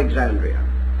Pharos of Alexandria,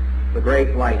 the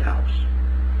great lighthouse.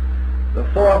 The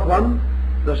 4th one,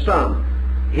 the sun,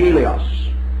 Helios,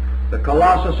 the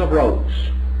Colossus of Rhodes,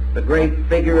 the great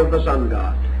figure of the sun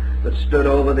god that stood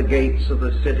over the gates of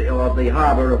the city, or the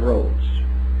harbor of Rhodes.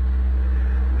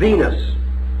 Venus,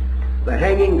 the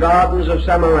hanging gardens of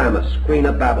Semiramis, queen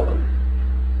of Babylon.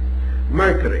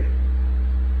 Mercury,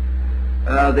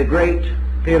 the great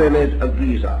pyramid of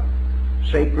Giza,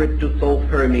 sacred to Thoth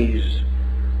Hermes,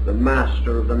 the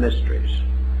master of the mysteries.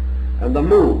 And the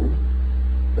moon,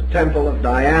 the temple of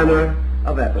Diana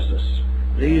of Ephesus.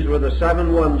 These were the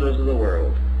 7 wonders of the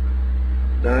world.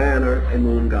 Diana, a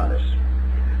moon goddess.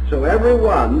 So every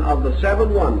one of the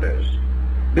 7 wonders,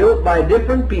 built by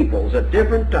different peoples at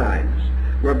different times,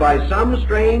 were by some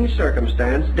strange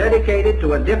circumstance dedicated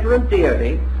to a different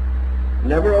deity,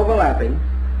 never overlapping,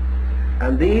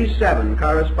 and these 7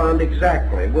 correspond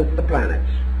exactly with the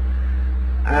planets.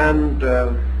 And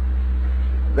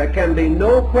there can be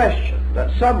no question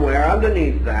that somewhere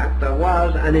underneath that there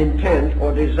was an intent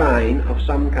or design of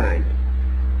some kind.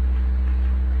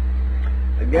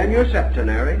 Again, your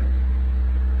septenary,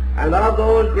 and of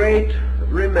those great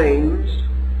remains,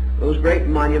 those great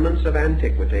monuments of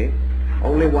antiquity,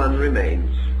 only one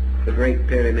remains, the Great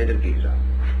Pyramid of Giza.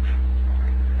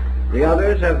 The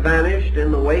others have vanished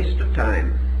in the waste of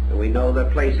time, and we know their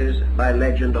places by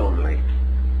legend only.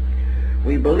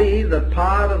 We believe that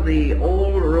part of the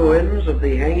old ruins of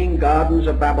the Hanging Gardens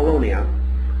of Babylonia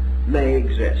may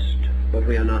exist, but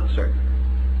we are not certain.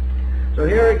 So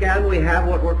here again we have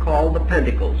what were called the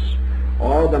pentacles,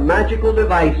 or the magical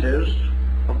devices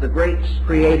of the great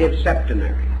creative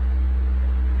septenary.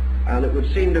 And it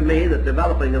would seem to me that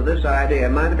developing of this idea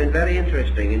might have been very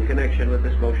interesting in connection with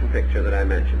this motion picture that I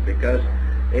mentioned, because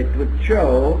it would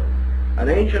show an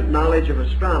ancient knowledge of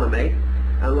astronomy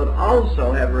and would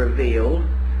also have revealed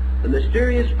the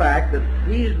mysterious fact that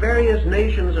these various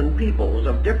nations and peoples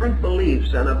of different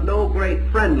beliefs and of no great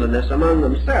friendliness among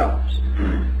themselves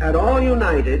had all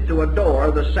united to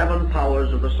adore the seven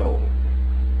powers of the soul.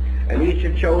 And each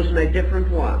had chosen a different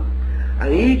one.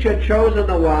 And each had chosen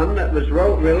the one that was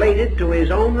related to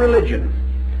his own religion,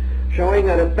 showing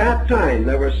that at that time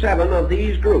there were 7 of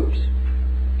these groups,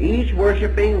 each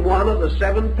worshiping one of the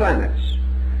 7 planets,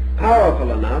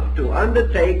 powerful enough to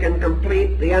undertake and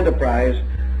complete the enterprise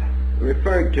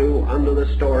referred to under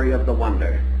the story of the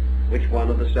wonder, which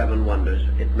one of the 7 wonders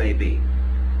it may be.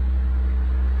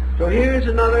 So here's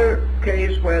another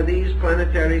case where these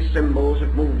planetary symbols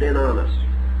have moved in on us.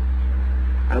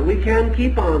 And we can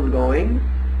keep on going,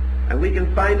 and we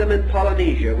can find them in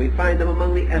Polynesia. We find them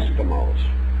among the Eskimos.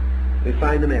 We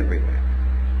find them everywhere.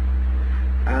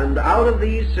 And out of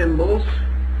these symbols,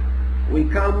 we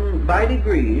come by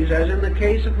degrees, as in the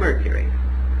case of Mercury,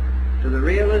 to the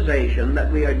realization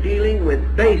that we are dealing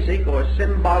with basic or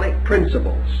symbolic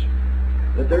principles,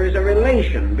 that there is a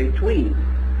relation between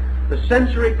the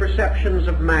sensory perceptions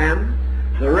of man,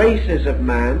 the races of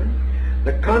man,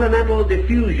 the continental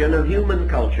diffusion of human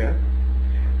culture,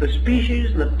 the species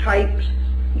and the types,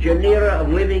 genera of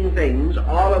living things,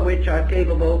 all of which are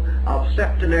capable of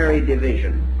septenary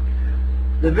division,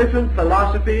 the different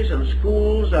philosophies and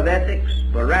schools of ethics,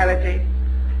 morality,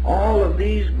 all of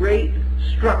these great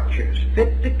structures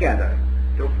fit together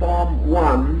to form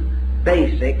one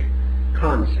basic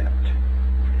concept.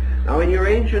 Now, in your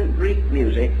ancient Greek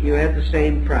music, you had the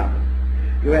same problem.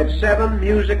 You had 7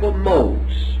 musical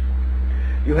modes.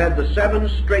 You had the 7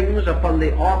 strings upon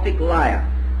the Orphic lyre.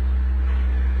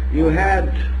 You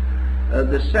had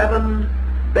the 7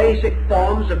 basic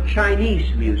forms of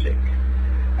Chinese music.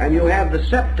 And you have the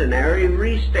septenary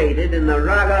restated in the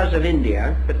ragas of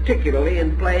India, particularly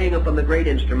in playing upon the great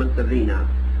instrument, the veena,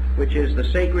 which is the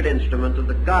sacred instrument of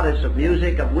the goddess of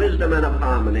music, of wisdom, and of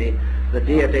harmony, the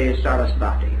deity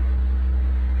Sarasvati.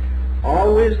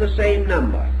 Always the same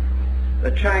number.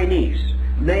 The Chinese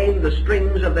named the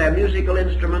strings of their musical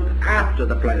instrument after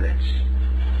the planets.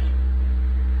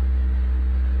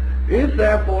 If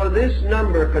therefore this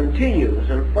number continues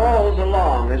and falls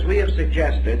along as we have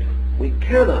suggested, we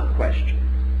cannot question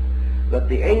that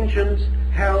the ancients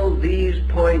held these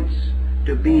points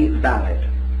to be valid,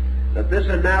 that this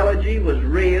analogy was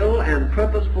real and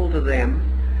purposeful to them,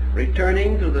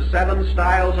 returning to the 7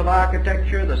 styles of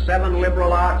architecture, the 7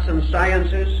 liberal arts and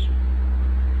sciences,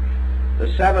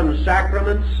 the 7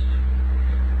 sacraments,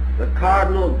 the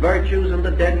cardinal virtues and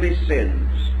the deadly sins,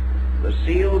 the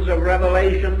seals of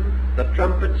revelation, the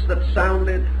trumpets that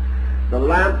sounded, the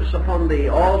lamps upon the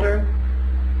altar,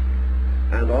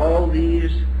 and all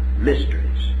these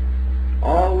mysteries,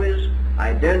 always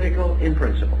identical in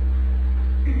principle.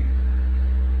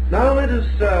 Now let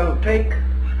us take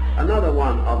another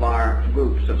one of our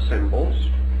groups of symbols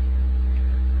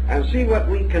and see what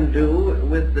we can do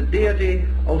with the deity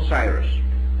Osiris.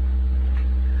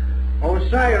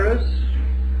 Osiris,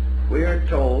 we are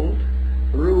told,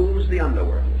 rules the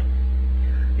underworld.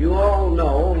 You all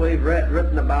know, we've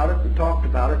written about it and talked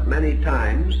about it many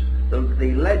times,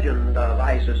 the legend of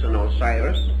Isis and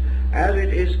Osiris as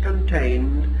it is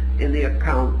contained in the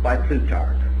account by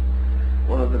Plutarch,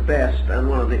 one of the best and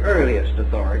one of the earliest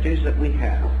authorities that we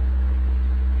have.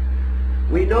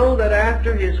 We know that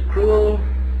after his cruel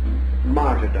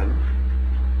martyrdom,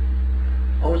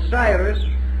 Osiris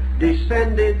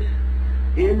descended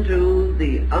into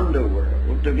the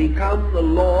underworld to become the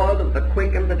Lord of the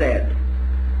quick and the dead.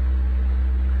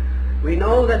 We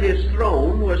know that his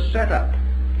throne was set up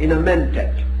in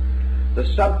Amentet, the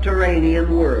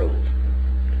subterranean world.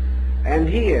 And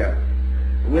here,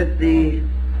 with the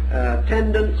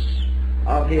attendance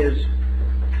of his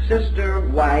sister,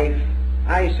 wife,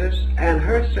 Isis, and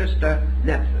her sister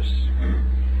Nephthys.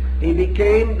 He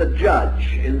became the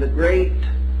judge in the great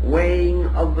weighing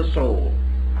of the soul.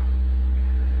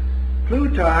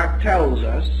 Plutarch tells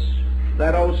us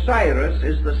that Osiris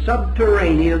is the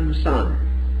subterranean sun,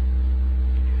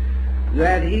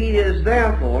 that he is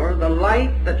therefore the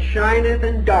light that shineth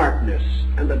in darkness,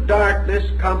 and the darkness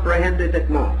comprehended it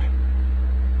not.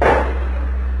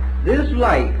 This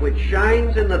light which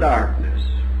shines in the darkness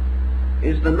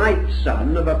is the night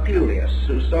sun of Apuleius,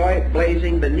 who saw it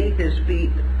blazing beneath his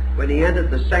feet when he entered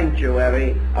the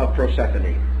sanctuary of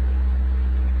Proserpine.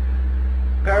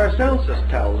 Paracelsus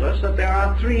tells us that there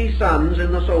are 3 suns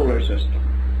in the solar system,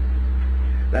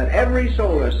 that every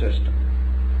solar system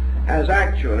has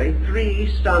actually 3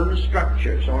 sun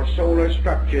structures or solar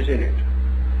structures in it,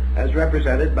 as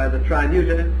represented by the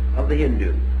Trimuta of the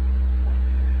Hindu.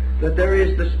 That there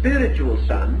is the spiritual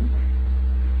sun,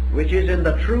 which is in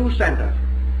the true center.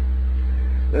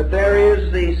 That there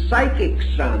is the psychic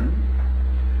sun,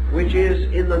 which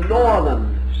is in the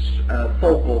northern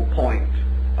focal point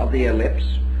of the ellipse,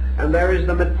 and there is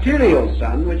the material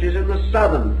sun, which is in the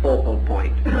southern focal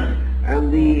point.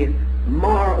 And the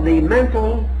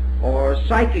mental or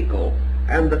psychical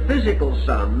and the physical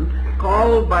sun,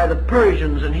 called by the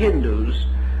Persians and Hindus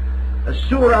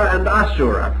Sura and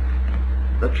Asura,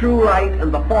 the true light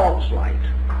and the false light,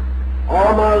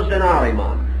 Ormuzd and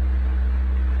Ahriman,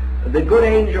 the good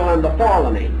angel and the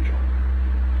fallen angel.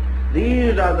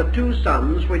 These are the 2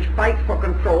 suns which fight for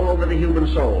control over the human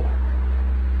soul.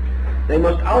 They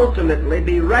must ultimately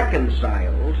be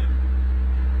reconciled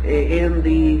in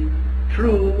the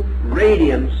true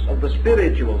radiance of the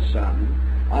spiritual sun,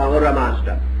 Ahura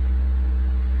Mazda.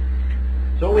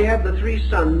 So we have the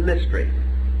 3-sun mystery.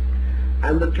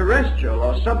 And the terrestrial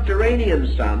or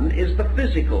subterranean sun is the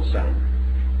physical sun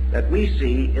that we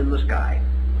see in the sky,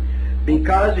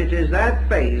 because it is that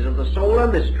phase of the solar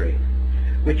mystery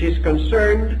which is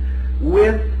concerned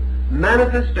with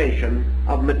manifestation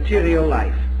of material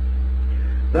life.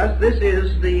 Thus this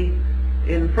is the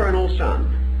infernal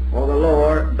sun, or the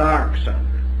lower dark sun,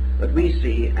 that we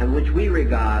see and which we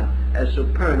regard as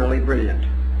supernally brilliant.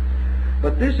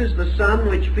 But this is the sun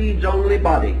which feeds only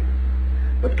body,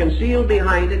 but concealed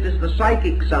behind it is the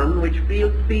psychic sun which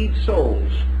feeds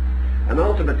souls, and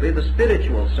ultimately the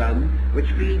spiritual sun which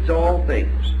feeds all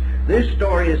things. This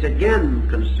story is again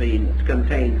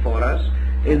contained for us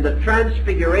in the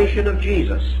transfiguration of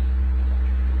Jesus,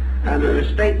 and the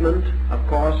statement, of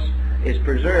course, is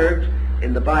preserved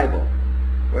in the Bible,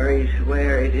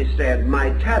 where it is said,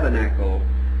 "My tabernacle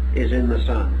is in the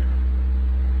sun."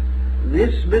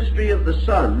 This mystery of the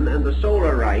sun and the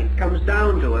solar rite comes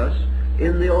down to us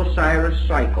in the Osiris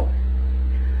cycle.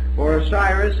 For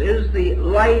Osiris is the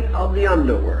light of the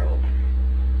underworld.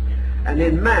 And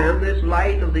in man, this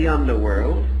light of the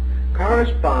underworld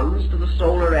corresponds to the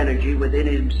solar energy within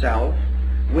himself,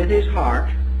 with his heart,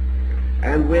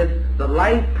 and with the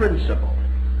life principle,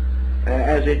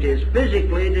 as it is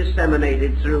physically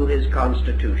disseminated through his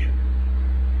constitution.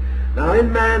 Now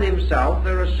in man himself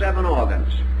there are 7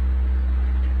 organs,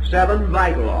 7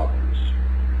 vital organs,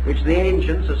 which the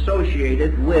ancients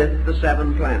associated with the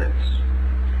 7 planets.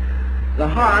 The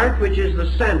heart, which is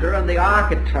the center and the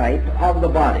archetype of the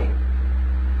body,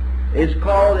 is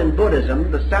called in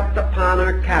Buddhism the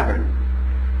Saptapana Cavern,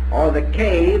 or the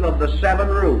cave of the 7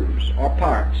 rooms or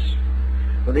parts.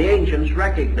 For the ancients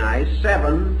recognized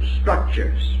 7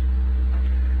 structures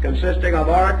consisting of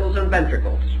auricles and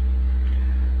ventricles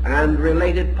and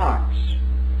related parts.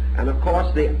 And of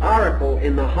course the auricle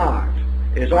in the heart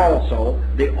is also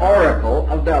the oracle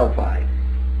of Delphi.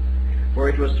 For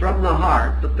it was from the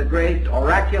heart that the great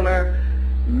oracular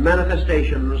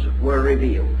manifestations were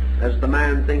revealed. As the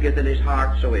man thinketh in his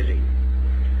heart, so is he.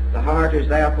 The heart is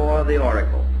therefore the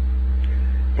oracle,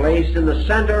 placed in the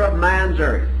center of man's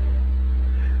earth,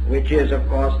 which is, of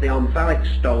course, the omphalic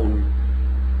stone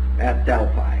at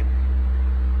Delphi.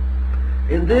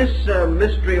 In this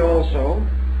mystery also,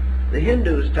 the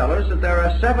Hindus tell us that there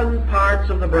are 7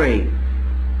 parts of the brain,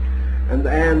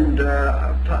 and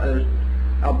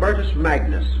Albertus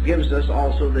Magnus gives us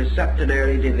also the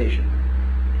septenary division,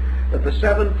 that the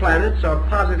 7 planets are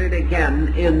posited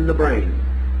again in the brain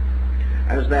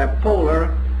as their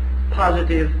polar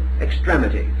positive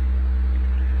extremity,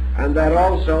 and that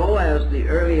also, as the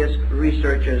earliest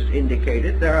researchers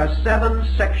indicated, there are 7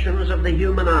 sections of the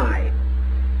human eye,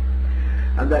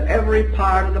 and that every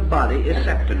part of the body is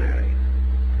septenary.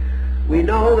 We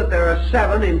know that there are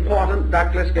 7 important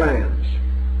ductless glands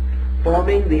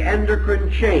forming the endocrine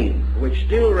chain, which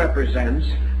still represents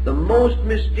the most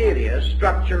mysterious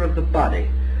structure of the body,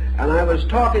 And I was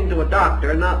talking to a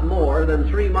doctor not more than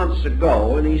 3 months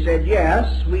ago, and he said,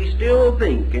 yes, we still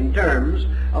think in terms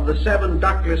of the 7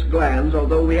 ductless glands,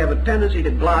 although we have a tendency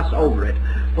to gloss over it,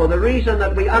 for the reason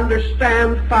that we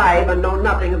understand 5 and know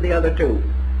nothing of the other 2.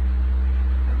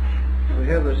 We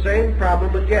have the same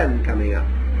problem again coming up.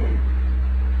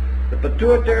 The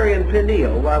pituitary and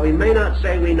pineal, while we may not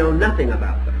say we know nothing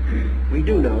about them, we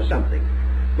do know something,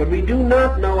 but we do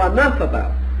not know enough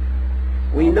about them.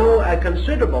 We know a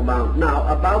considerable amount now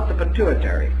about the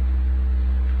pituitary,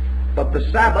 but the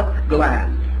Sabbath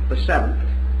gland, the 7th,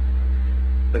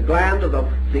 the gland of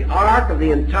the arch of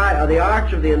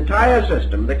the entire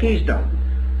system, the keystone,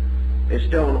 is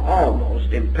still an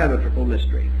almost impenetrable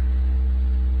mystery.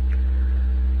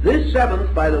 This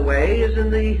 7th, by the way, is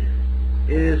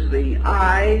the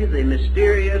eye, the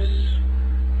mysterious,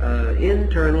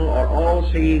 internal or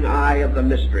all-seeing eye of the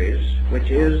mysteries, which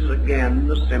is again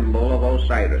the symbol of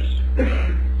Osiris,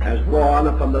 as worn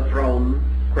upon the throne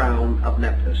crown of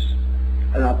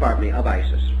of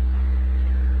Isis.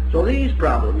 So these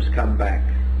problems come back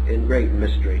in great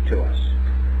mystery to us.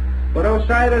 But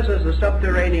Osiris, as the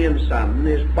subterranean sun,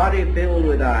 his body filled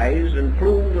with eyes and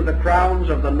plumed with the crowns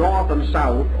of the north and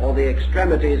south, or the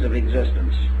extremities of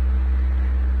existence,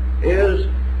 is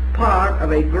part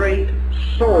of a great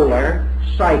solar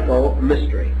cycle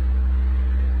mystery.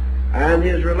 And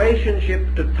his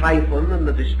relationship to Typhon and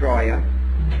the destroyer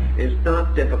is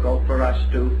not difficult for us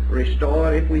to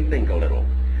restore if we think a little.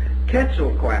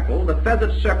 Quetzalcoatl, the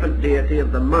feathered serpent deity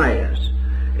of the Mayas,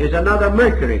 is another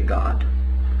Mercury god,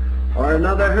 or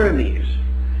another Hermes.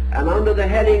 And under the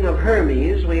heading of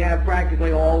Hermes, we have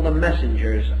practically all the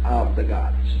messengers of the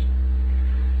gods.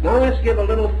 Now let's give a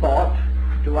little thought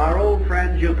to our old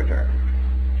friend Jupiter.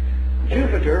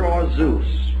 Jupiter, or Zeus.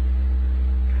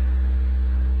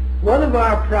 One of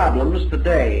our problems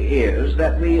today is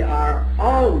that we are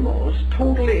almost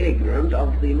totally ignorant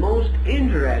of the most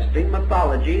interesting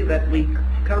mythology that we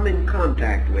come in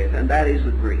contact with, and that is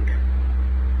the Greek.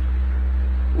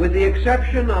 With the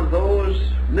exception of those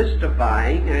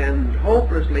mystifying and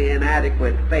hopelessly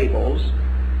inadequate fables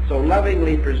so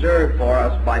lovingly preserved for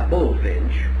us by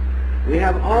Bullfinch, we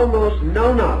have almost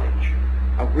no knowledge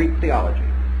of Greek theology.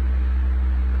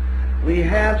 We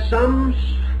have some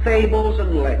fables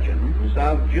and legends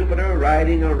of Jupiter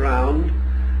riding around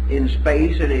in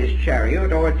space in his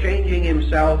chariot, or changing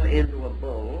himself into a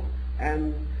bull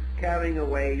and carrying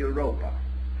away Europa.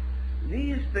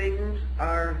 These things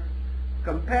are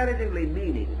comparatively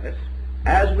meaningless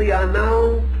as we are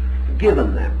now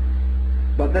given them,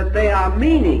 but that they are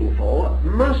meaningful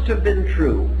must have been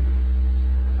true.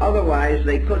 Otherwise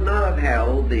they could not have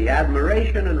held the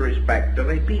admiration and respect of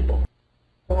a people.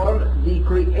 For the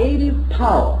creative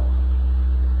power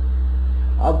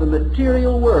of the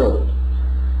material world,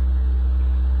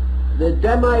 the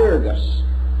demiurgus,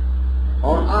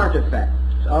 or artifact,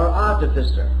 or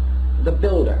artificer, the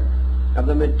builder of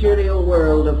the material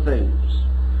world of things.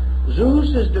 Zeus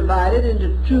is divided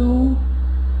into 2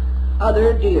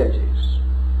 other deities,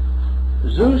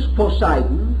 Zeus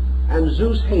Poseidon and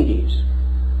Zeus Hades.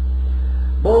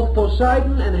 Both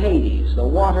Poseidon and Hades, the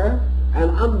water and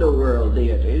underworld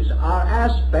deities, are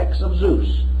aspects of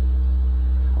Zeus,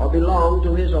 or belong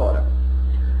to his order.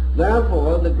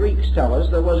 Therefore, the Greeks tell us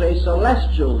there was a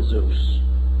celestial Zeus,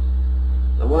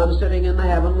 the one sitting in the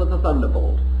heaven with the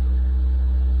thunderbolt.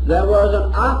 There was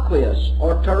an aqueous,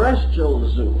 or terrestrial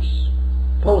Zeus,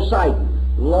 Poseidon,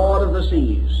 lord of the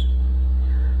seas.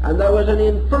 And there was an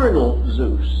infernal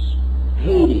Zeus,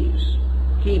 Hades,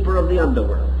 keeper of the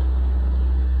underworld.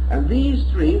 And these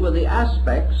 3 were the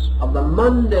aspects of the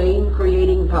mundane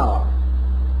creating power.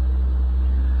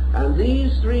 And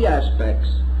these 3 aspects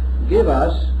give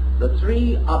us the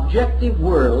 3 objective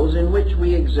worlds in which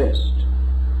we exist.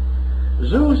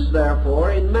 Zeus,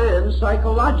 therefore, in man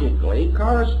psychologically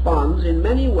corresponds in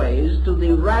many ways to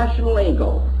the rational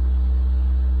ego.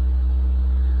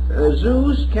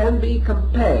 Zeus can be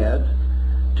compared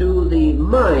to the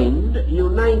mind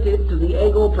united to the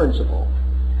ego principle,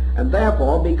 and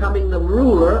therefore becoming the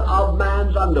ruler of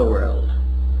man's underworld,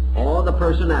 or the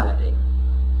personality.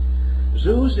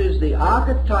 Zeus is the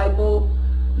archetypal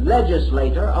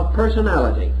legislator of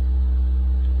personality,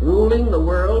 ruling the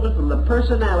world from the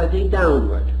personality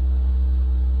downward,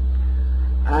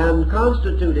 and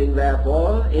constituting,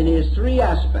 therefore, in his 3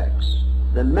 aspects,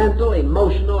 the mental,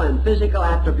 emotional, and physical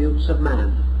attributes of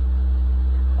man.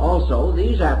 Also,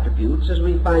 these attributes as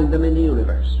we find them in the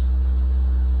universe.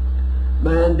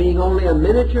 Man being only a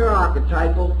miniature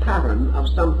archetypal pattern of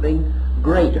something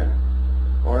greater,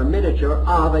 or a miniature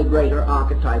of a greater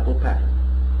archetypal pattern.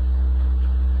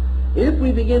 If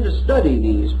we begin to study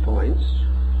these points,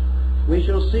 we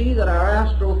shall see that our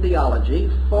astral theology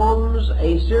forms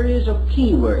a series of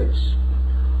keywords,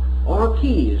 or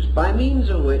keys, by means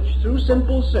of which, through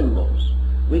simple symbols,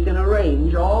 we can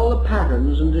arrange all the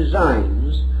patterns and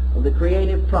designs of the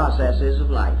creative processes of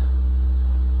life.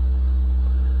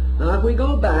 Now, if we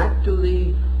go back to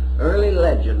the early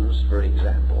legends, for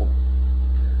example,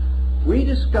 we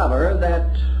discover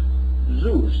that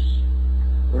Zeus,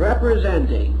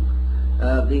 representing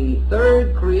the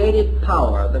third created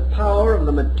power, the power of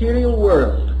the material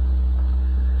world,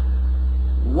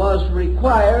 was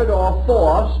required or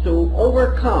forced to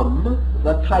overcome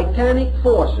the titanic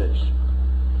forces.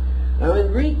 Now,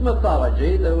 in Greek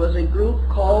mythology, there was a group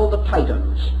called the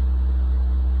Titans.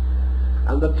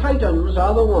 And the Titans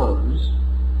are the ones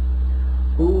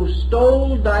who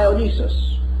stole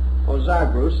Dionysus, or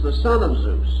Zagreus, the son of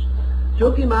Zeus,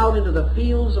 took him out into the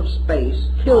fields of space,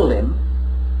 killed him,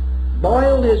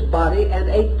 boiled his body, and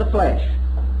ate the flesh.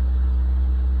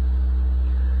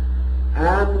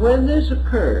 And when this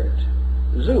occurred,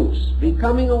 Zeus,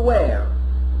 becoming aware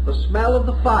of the smell of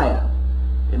the fire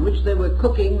in which they were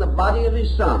cooking the body of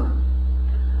his son,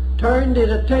 turned his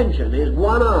attention, his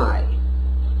one eye,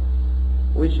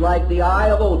 which, like the eye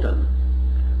of Wotan,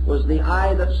 was the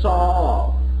eye that saw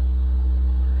all,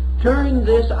 turned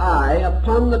this eye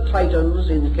upon the Titans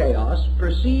in chaos,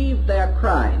 perceived their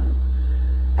crime,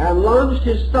 and launched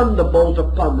his thunderbolt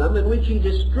upon them, in which he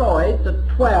destroyed the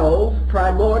 12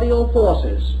 primordial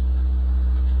forces.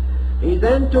 He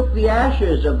then took the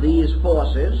ashes of these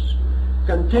forces,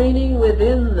 containing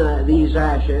within these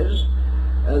ashes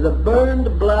the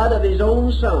burned blood of his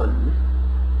own son,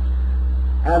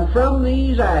 and from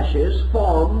these ashes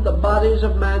formed the bodies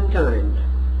of mankind.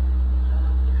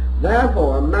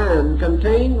 Therefore, man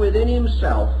contained within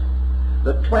himself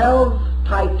the 12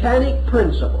 titanic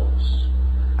principles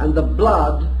and the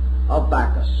blood of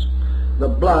Bacchus, the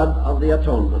blood of the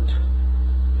atonement.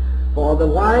 For the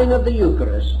wine of the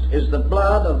Eucharist is the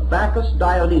blood of Bacchus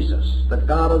Dionysus, the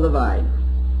god of the vine,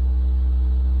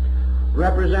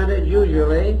 represented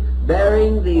usually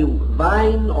bearing the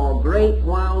vine or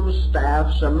grape-wound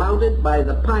staff surmounted by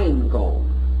the pine cone,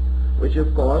 which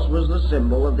of course was the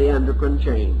symbol of the endocrine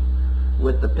chain,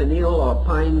 with the pineal or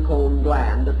pine cone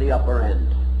gland at the upper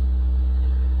end.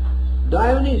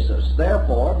 Dionysus,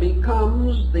 therefore,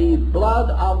 becomes the blood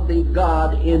of the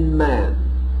god in man,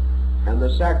 and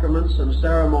the sacraments and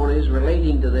ceremonies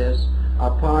relating to this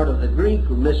are part of the Greek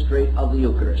mystery of the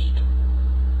Eucharist.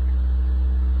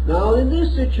 Now, in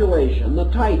this situation,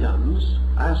 the Titans,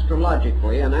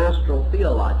 astrologically and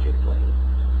astro-theologically,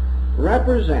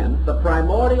 represent the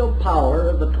primordial power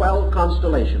of the 12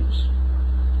 constellations.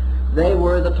 They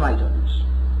were the Titans.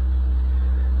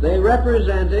 They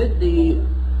represented the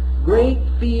great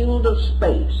field of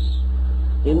space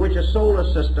in which a solar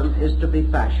system is to be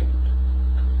fashioned.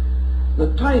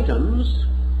 The Titans,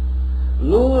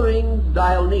 luring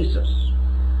Dionysus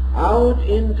out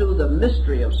into the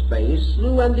mystery of space,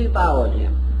 slew and devoured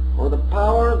him, or the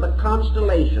power of the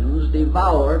constellations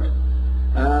devoured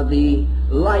the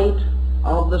light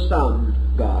of the sun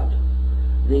god,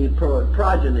 the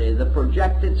progeny, the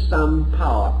projected sun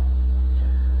power.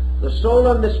 The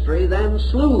solar mystery then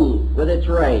slew with its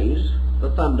rays,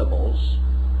 the thunderbolts,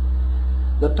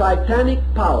 the titanic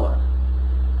power,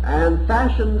 and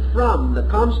fashioned from the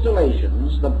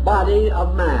constellations the body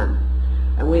of man.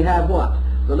 And we have what?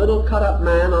 The little cut-up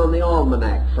man on the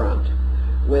almanac front,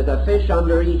 with a fish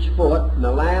under each foot, and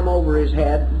a lamb over his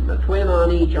head, and a twin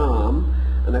on each arm,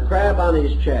 and a crab on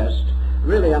his chest.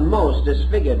 Really a most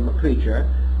disfigured creature,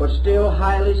 but still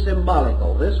highly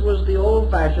symbolical. This was the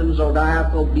old-fashioned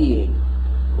zodiacal being,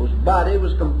 whose body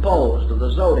was composed of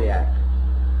the zodiac,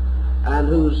 and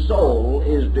whose soul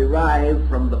is derived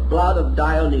from the blood of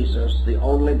Dionysus, the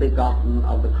only begotten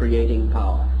of the creating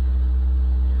power.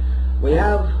 We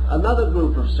have another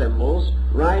group of symbols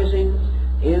rising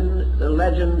in the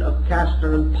legend of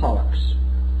Castor and Pollux.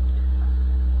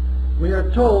 We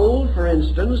are told, for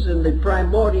instance, in the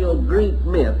primordial Greek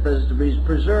myth as is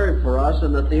preserved for us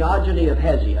in the Theogony of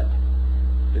Hesiod,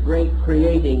 the great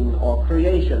creating or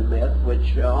creation myth,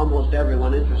 which almost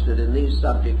everyone interested in these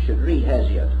subjects should read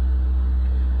Hesiod.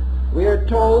 We are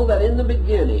told that in the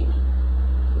beginning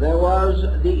there was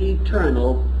the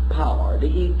eternal power,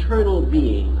 the eternal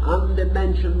being,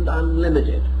 undimensioned,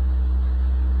 unlimited,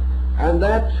 and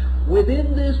that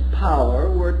within this power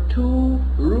were two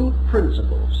root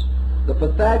principles, the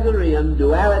Pythagorean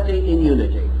duality in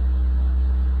unity.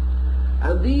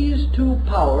 And these two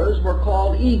powers were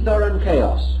called ether and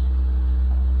chaos.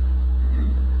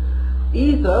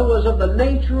 Ether was of the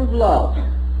nature of love,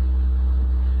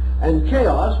 and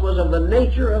chaos was of the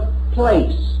nature of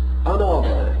place,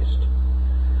 unorganized.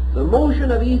 the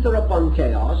motion of ether upon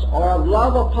chaos, or of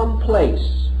love upon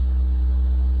place,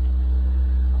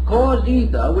 caused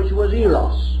ether, which was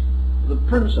eros, the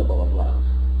principle of love,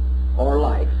 or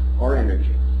life, or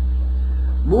energy,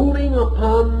 moving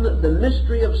upon the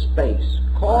mystery of space,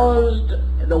 caused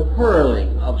the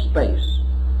whirling of space.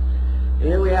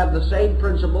 Here we have the same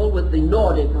principle with the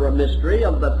Nordic mystery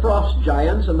of the frost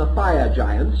giants and the fire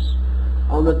giants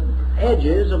on the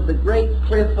edges of the great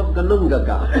cliff of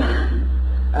Ginnungagap,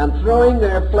 and throwing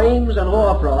their flames and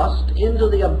hoarfrost into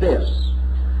the abyss,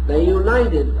 they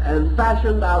united and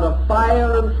fashioned out of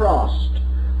fire and frost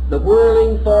the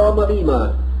whirling form of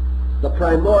Ymir, the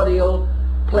primordial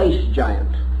place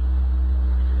giant.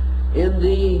 In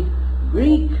the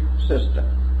Greek system,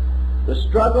 the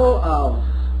struggle of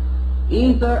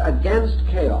ether against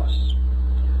chaos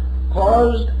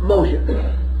caused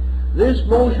motion. This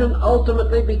motion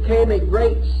ultimately became a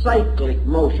great cyclic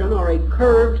motion, or a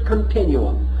curved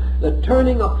continuum. The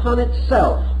turning upon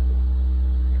itself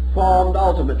formed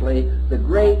ultimately the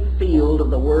great field of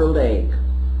the world egg.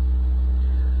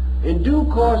 In due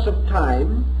course of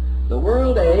time, the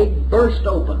world egg burst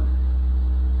open.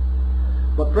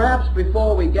 But perhaps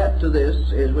before we get to this,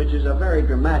 which is a very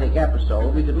dramatic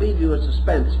episode, we could leave you in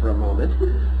suspense for a moment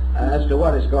as to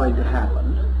what is going to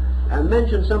happen, and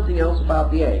mention something else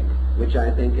about the egg, which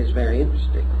I think is very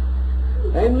interesting.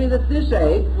 Namely, that this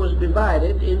egg was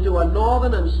divided into a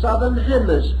northern and southern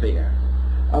hemisphere,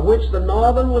 of which the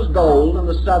northern was gold and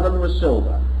the southern was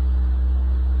silver.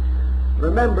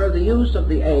 Remember the use of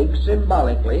the egg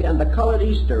symbolically, and the colored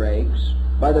Easter eggs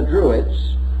by the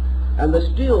Druids, and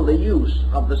still the use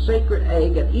of the sacred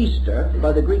egg at Easter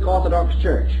by the Greek Orthodox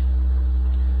Church,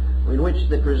 in which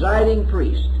the presiding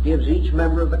priest gives each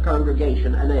member of the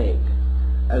congregation an egg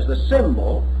as the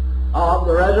symbol of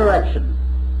the resurrection.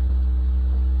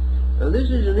 Now this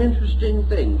is an interesting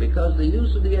thing, because the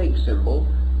use of the egg symbol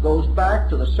goes back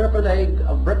to the serpent egg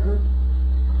of Britain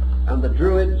and the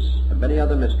Druids and many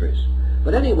other mysteries.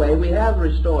 But anyway, we have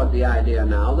restored the idea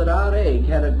now that our egg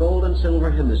had a gold and silver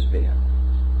hemisphere.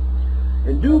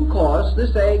 In due course,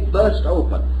 this egg burst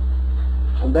open,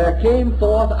 and there came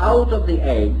forth out of the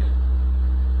egg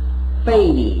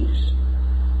Phanes,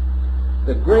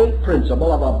 the great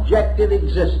principle of objective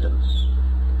existence.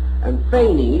 And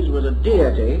Phanes was a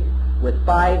deity with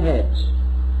 5 heads.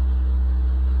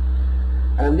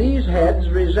 And these heads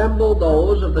resembled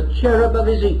those of the cherub of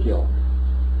Ezekiel,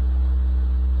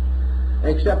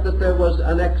 except that there was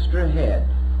an extra head.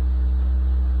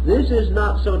 This is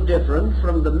not so different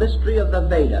from the mystery of the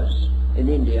Vedas in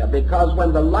India, because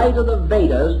when the light of the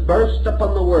Vedas burst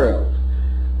upon the world,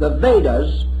 the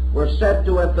Vedas were said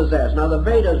to have possessed. Now the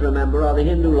Vedas, remember, are the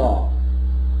Hindu law.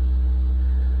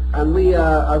 And we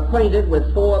are acquainted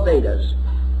with 4 Vedas.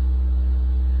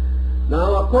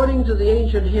 Now, according to the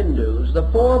ancient Hindus, the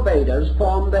 4 Vedas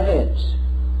form the heads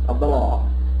of the law.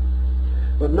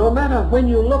 But no matter when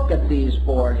you look at these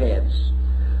 4 heads,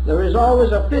 there is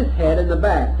always a 5th head in the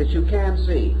back that you can't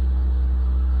see.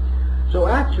 So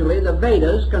actually the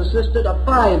Vedas consisted of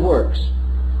 5 works,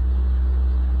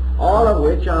 all of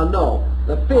which are known,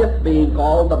 the 5th being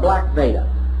called the Black Veda,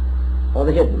 or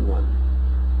the hidden one.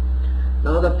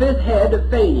 Now the 5th head of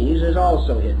Phanes is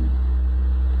also hidden,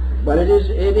 but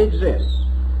it exists.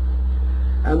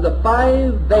 And the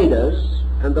 5 Vedas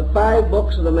and the 5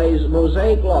 books of the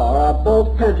Mosaic Law are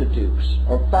both Pentateuchs,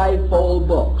 or 5-fold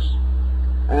books.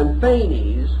 And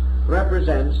Phanes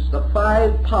represents the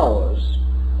 5 powers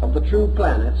of the true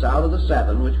planets out of the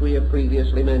 7 which we have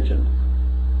previously mentioned.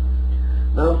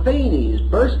 Now Phanes,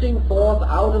 bursting forth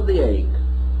out of the egg,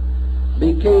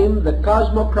 became the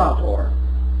Cosmocrator,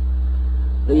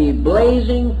 the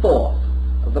blazing forth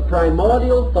of the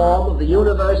primordial form of the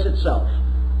universe itself.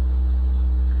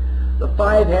 The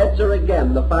 5 heads are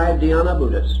again the 5 Dhyana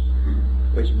Buddhas,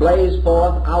 which blaze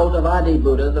forth out of Adi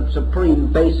Buddha, the supreme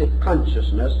basic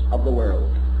consciousness of the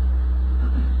world.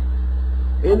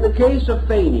 In the case of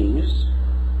Phanes,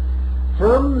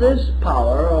 from this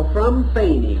power, or from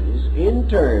Phanes, in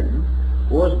turn,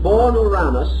 was born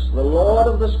Uranus, the lord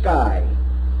of the sky,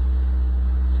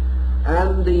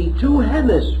 and the 2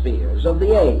 hemispheres of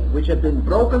the egg, which had been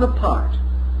broken apart,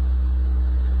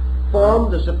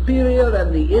 formed the superior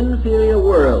and the inferior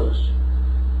worlds.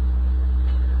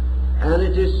 And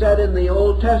it is said in the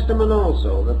Old Testament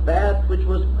also that which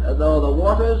was, though the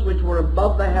waters which were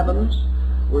above the heavens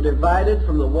were divided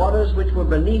from the waters which were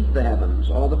beneath the heavens,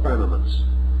 or the firmaments.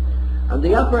 And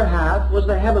the upper half was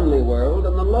the heavenly world,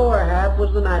 and the lower half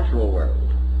was the natural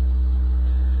world.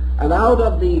 And out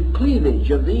of the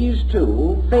cleavage of these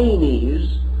 2,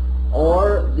 Phanes,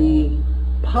 or the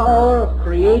power of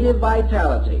creative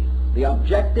vitality, the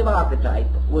objective archetype,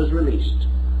 was released.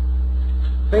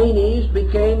 Phanes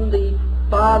became the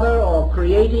father or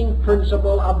creating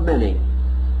principle of many,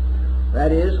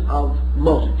 that is, of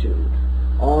multitude,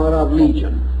 or of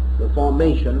legion, the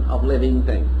formation of living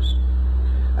things.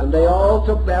 And they all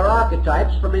took their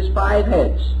archetypes from his 5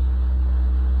 heads.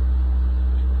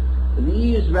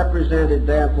 These represented,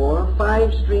 therefore,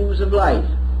 5 streams of life,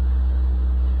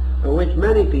 which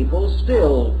many people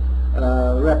still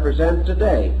represent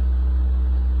today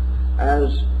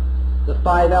as the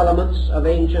 5 elements of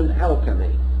ancient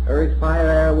alchemy: earth, fire,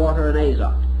 air, water, and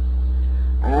azote,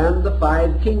 and the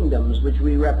 5 kingdoms which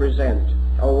we represent,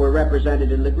 or were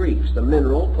represented in the Greeks: the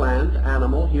mineral, plant,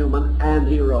 animal, human, and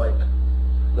heroic.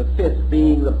 The 5th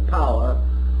being the power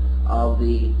of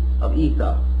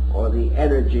ether, or the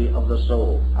energy of the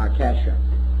soul, Akasha.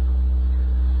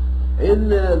 In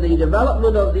the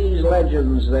development of these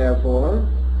legends, therefore,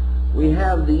 we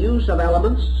have the use of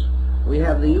elements, we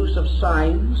have the use of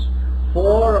signs.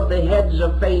 4 of the heads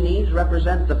of Phanes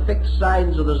represent the fixed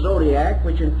signs of the zodiac,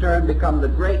 which in turn become the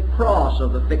great cross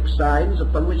of the fixed signs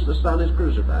upon which the sun is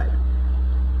crucified.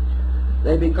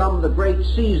 They become the great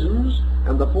seasons,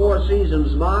 and the 4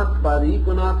 seasons marked by the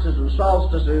equinoxes and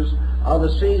solstices are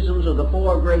the seasons of the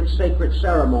 4 great sacred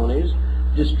ceremonies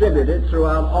distributed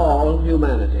throughout all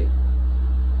humanity.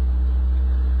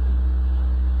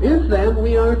 If then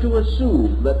we are to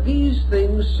assume that these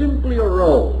things simply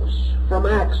arose from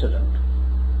accident,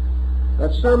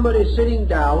 that somebody sitting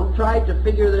down tried to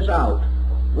figure this out,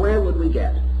 where would we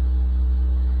get?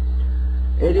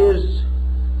 It is,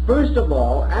 first of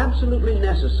all, absolutely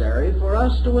necessary for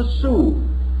us to assume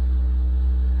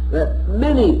that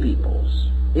many peoples,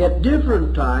 at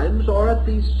different times or at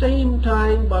the same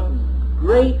time but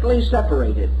greatly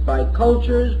separated by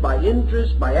cultures, by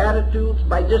interests, by attitudes,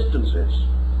 by distances,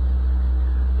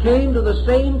 came to the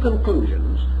same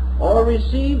conclusions or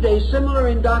received a similar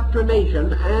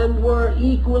indoctrination and were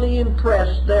equally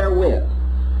impressed therewith,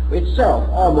 itself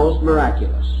almost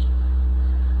miraculous.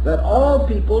 That all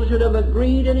people should have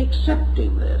agreed in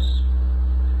accepting this,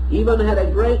 even had a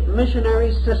great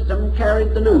missionary system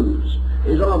carried the news,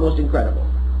 is almost incredible.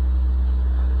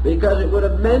 Because it would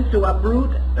have meant to uproot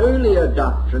earlier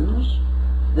doctrines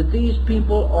that these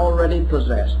people already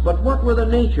possessed. But what were the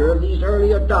nature of these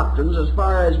earlier doctrines as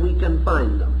far as we can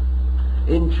find them?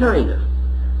 In China,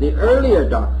 the earlier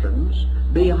doctrines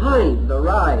behind the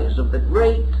rise of the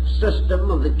great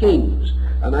system of the kings,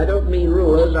 and I don't mean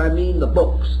rulers, I mean the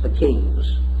books, the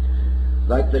kings,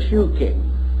 like the Shu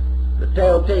King, the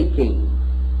Tao Te King.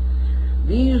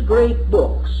 These great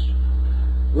books,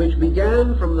 which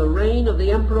began from the reign of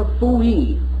the Emperor Fu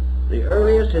He, the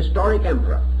earliest historic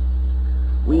emperor,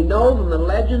 we know from the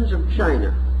legends of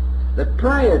China that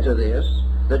prior to this,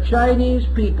 the Chinese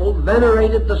people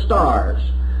venerated the stars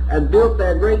and built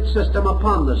their great system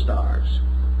upon the stars.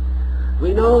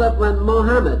 We know that when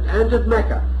Muhammad entered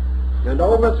Mecca and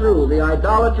overthrew the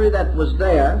idolatry that was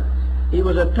there, he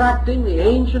was attracting the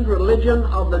ancient religion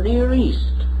of the Near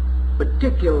East,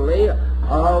 particularly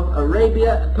of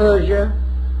Arabia, Persia,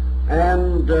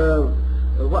 and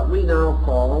what we now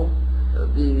call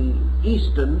the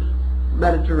Eastern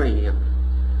Mediterranean.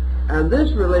 And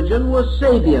this religion was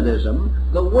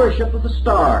Sabianism, the worship of the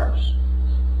stars.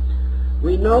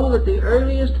 We know that the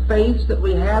earliest faiths that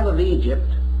we have of Egypt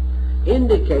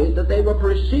indicate that they were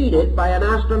preceded by an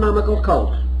astronomical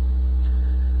cult.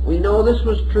 We know this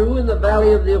was true in the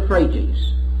valley of the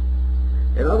Euphrates.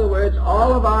 In other words,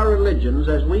 all of our religions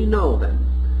as we know them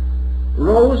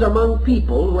rose among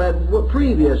people who had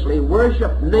previously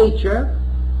worshipped nature,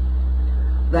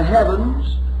 the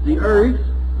heavens, the earth,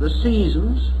 the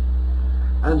seasons,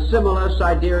 and similar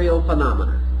sidereal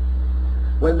phenomena.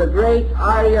 When the great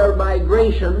Arya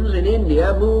migrations in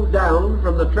India moved down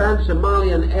from the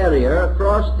Trans-Himalayan area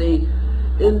across the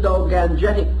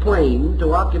Indo-Gangetic plain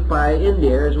to occupy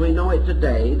India as we know it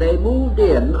today, they moved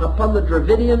in upon the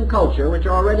Dravidian culture which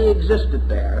already existed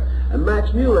there. And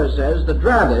Max Muller says the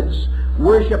Dravids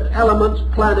worshipped elements,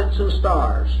 planets, and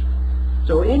stars.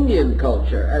 So Indian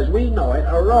culture, as we know it,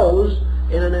 arose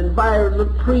in an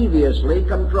environment previously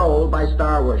controlled by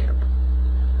star worship.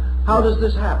 How does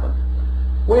this happen?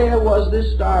 Where was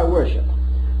this star worship?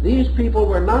 These people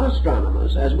were not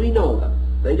astronomers as we know them.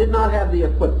 They did not have the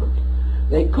equipment.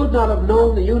 They could not have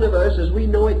known the universe as we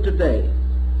know it today.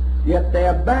 Yet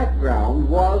their background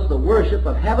was the worship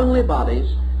of heavenly bodies,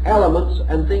 elements,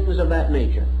 and things of that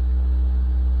nature.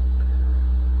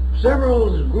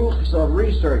 Several groups of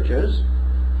researchers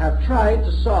have tried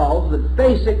to solve the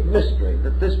basic mystery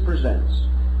that this presents.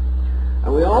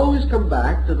 And we always come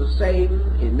back to the same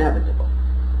inevitable.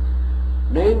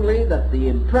 namely that the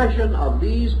impression of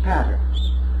these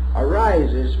patterns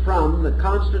arises from the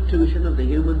constitution of the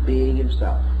human being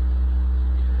himself.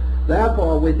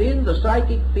 Therefore, within the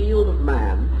psychic field of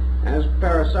man, as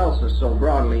Paracelsus so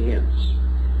broadly hints,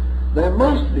 there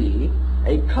must be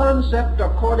a concept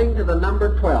according to the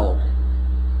number 12,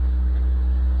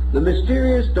 the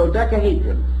mysterious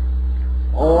dodecahedron,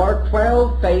 or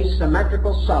 12-faced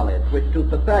symmetrical solid, which to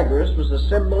Pythagoras was the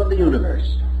symbol of the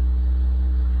universe.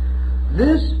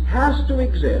 This has to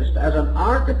exist as an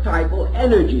archetypal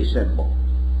energy symbol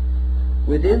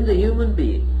within the human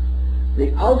being,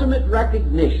 the ultimate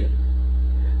recognition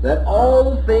that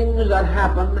all things that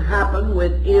happen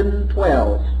within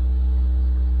 12,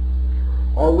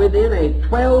 or within a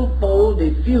 12-fold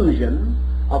diffusion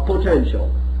of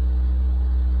potential.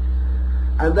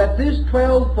 And that this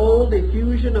 12-fold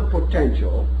diffusion of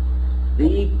potential,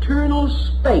 the eternal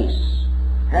space,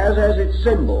 has as its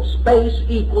symbol, space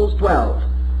equals 12.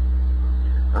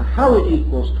 Now, how it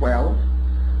equals 12,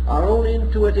 our own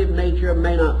intuitive nature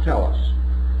may not tell us.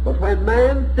 But when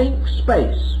man thinks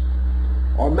space,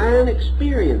 or man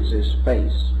experiences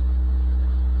space,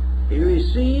 he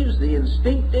receives the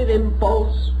instinctive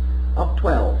impulse of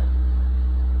 12.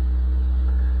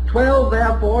 12,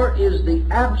 therefore, is the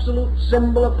absolute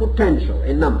symbol of potential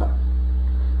in number,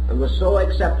 and was so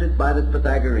accepted by the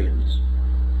Pythagoreans.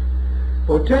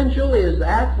 Potential is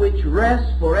that which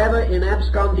rests forever in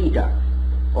abscondita,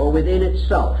 or within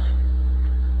itself,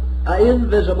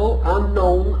 invisible,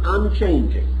 unknown,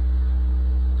 unchanging.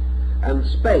 And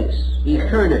space,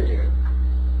 eternity,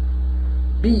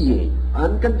 being,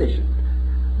 unconditioned,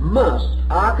 must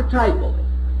archetypally,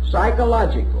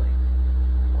 psychologically,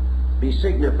 be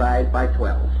signified by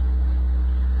 12.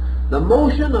 The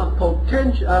motion of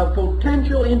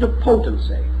potential into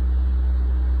potency,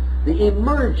 the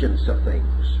emergence of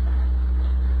things,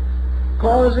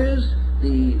 causes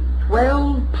the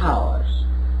 12 powers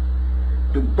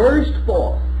to burst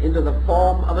forth into the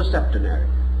form of a septenary.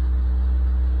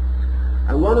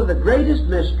 And one of the greatest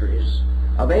mysteries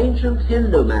of ancient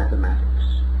Hindu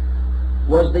mathematics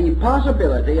was the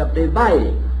possibility of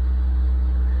dividing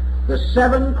the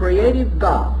 7 creative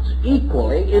gods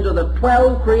equally into the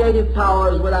 12 creative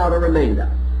powers without a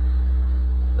remainder.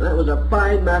 And that was a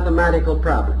fine mathematical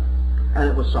problem, and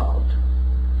it was solved.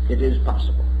 It is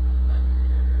possible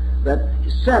that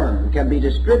 7 can be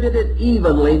distributed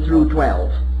evenly through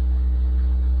 12,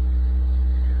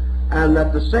 and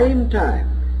at the same time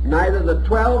neither the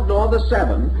 12 nor the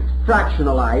 7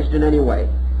 fractionalized in any way.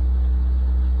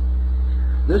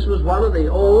 This was one of the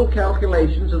old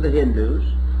calculations of the Hindus.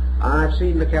 I've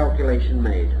seen the calculation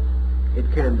made.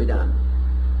 It can be done.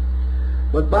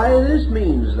 But by this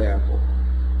means, therefore,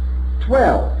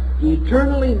 12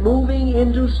 eternally moving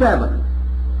into 7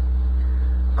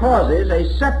 causes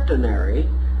a septenary,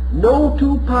 no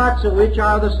two parts of which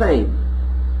are the same.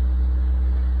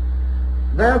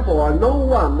 Therefore, no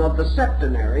one of the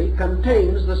septenary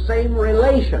contains the same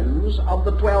relations of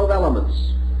the 12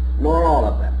 elements, nor all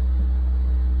of them.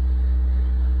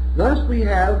 Thus we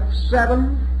have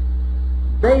 7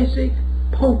 basic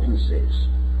potencies,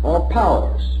 or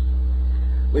powers,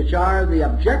 which are the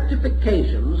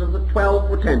objectifications of the 12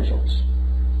 potentials.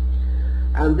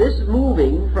 And this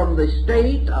moving from the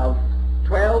state of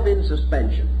 12 in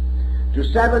suspension to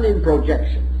 7 in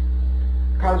projection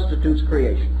constitutes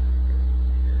creation.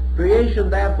 Creation,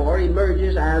 therefore,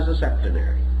 emerges as a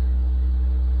septenary.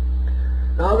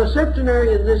 Now, the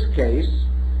septenary in this case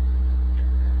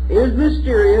is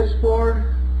mysterious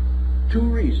for 2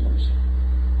 reasons.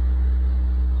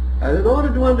 And in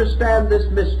order to understand this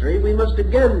mystery, we must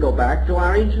again go back to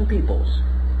our ancient peoples.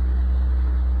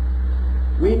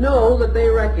 We know that they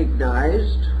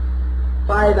recognized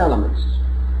 5 elements.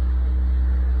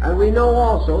 And we know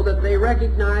also that they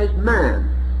recognized man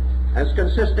as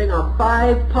consisting of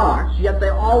 5 parts, yet they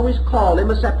always called him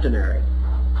a septenary.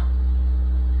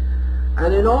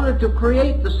 And in order to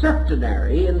create the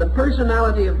septenary in the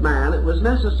personality of man, it was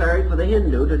necessary for the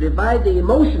Hindu to divide the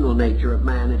emotional nature of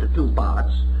man into 2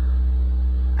 parts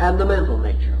and the mental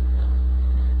nature,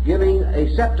 giving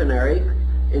a septenary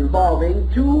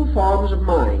involving 2 forms of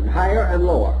mind, higher and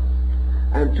lower,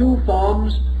 and 2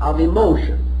 forms of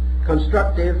emotion,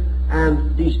 constructive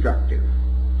and destructive.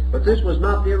 But this was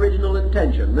not the original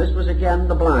intention. This was again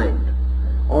the blind,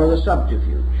 or the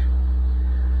subterfuge.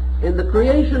 In the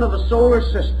creation of a solar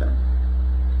system,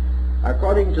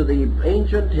 according to the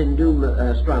ancient Hindu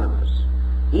astronomers,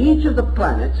 each of the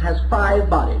planets has 5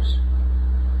 bodies,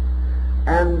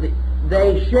 and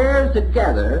they share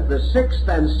together the 6th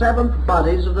and 7th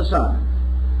bodies of the sun.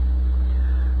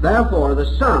 Therefore,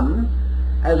 the sun,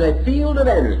 as a field of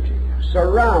energy,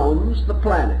 surrounds the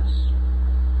planets,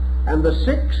 and the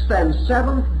sixth and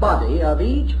seventh body of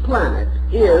each planet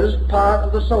is part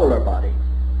of the solar body.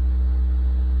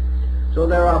 So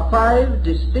there are 5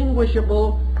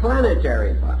 distinguishable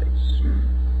planetary bodies.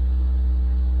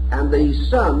 And the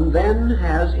sun then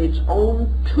has its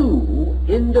own 2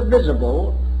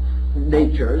 indivisible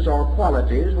natures or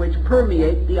qualities which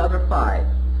permeate the other 5,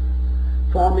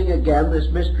 forming again this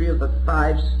mystery of the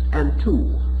 5 and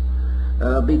 2.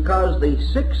 Because the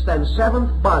 6th and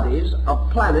 7th bodies of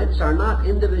planets are not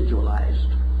individualized,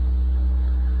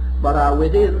 but are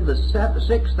within the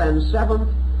 6th and 7th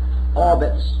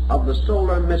orbits of the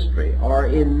solar mystery, or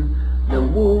in the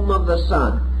womb of the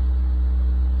sun.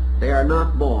 They are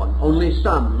not born. Only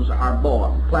suns are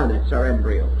born. Planets are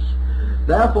embryos.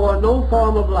 Therefore, no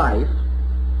form of life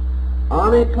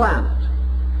on a planet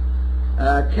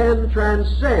can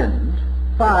transcend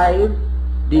 5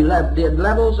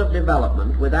 levels of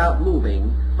development without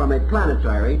moving from a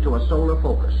planetary to a solar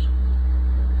focus.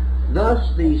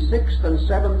 Thus, the 6th and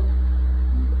 7th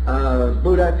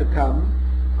Buddha to come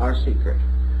are secret.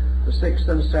 The 6th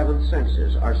and 7th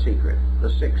senses are secret. The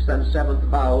 6th and 7th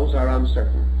vowels are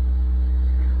uncertain.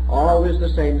 Always the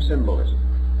same symbolism.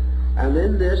 And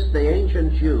in this, the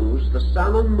ancients used the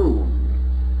sun and moon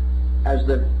as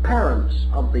the parents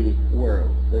of the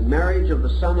world, the marriage of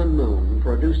the sun and moon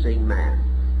producing man,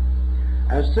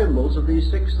 as symbols of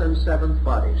these 6th and 7th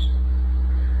bodies,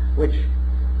 which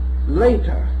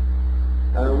later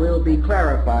will be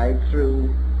clarified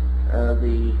through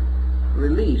the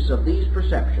release of these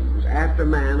perceptions after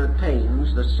man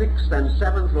attains the 6th and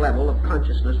 7th level of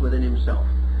consciousness within himself.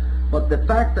 But the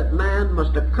fact that man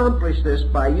must accomplish this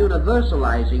by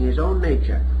universalizing his own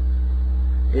nature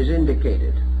is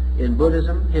indicated in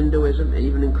Buddhism, Hinduism,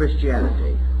 even in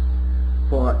Christianity,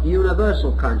 for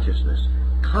universal consciousness,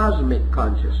 cosmic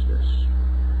consciousness,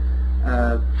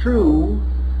 true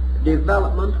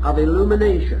development of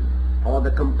illumination, or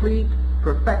the complete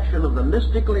perfection of the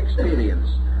mystical experience,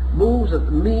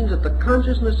 means that the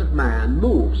consciousness of man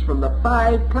moves from the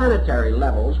 5 planetary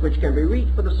levels which can be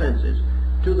reached for the senses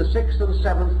to the 6th and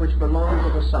 7th which belong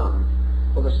to the sun.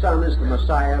 For the sun is the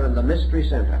Messiah and the mystery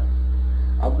center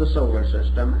of the solar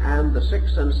system, and the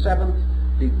 6th and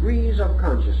 7th degrees of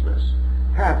consciousness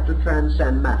have to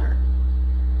transcend matter,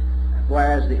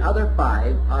 whereas the other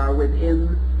 5 are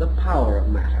within the power of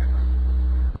matter.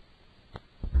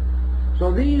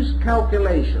 So these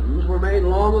calculations were made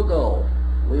long ago.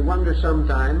 We wonder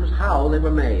sometimes how they were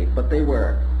made, but they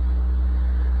were.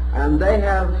 And they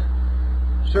have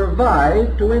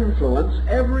survived to influence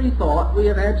every thought we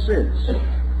have had since.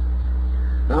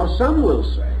 Now some will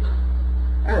say,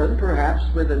 and perhaps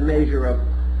with a measure of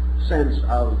sense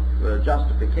of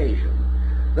justification,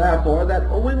 therefore, that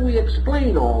when we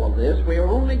explain all of this, we are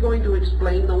only going to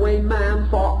explain the way man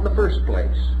thought in the first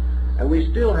place, and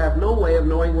we still have no way of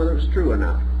knowing whether it's true or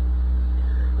not.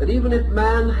 That even if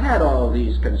man had all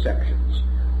these conceptions,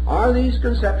 are these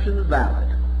conceptions valid?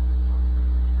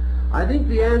 I think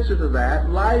the answer to that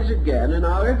lies again in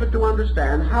our effort to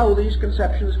understand how these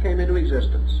conceptions came into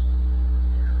existence.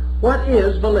 What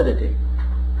is validity?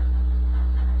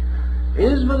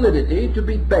 Is validity to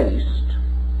be based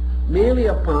merely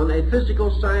upon a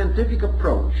physical scientific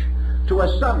approach to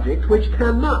a subject which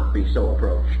cannot be so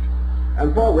approached,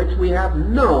 and for which we have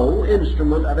no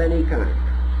instrument of any kind?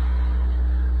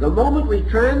 The moment we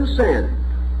transcend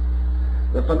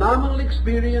the phenomenal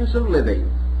experience of living,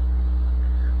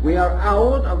 we are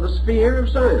out of the sphere of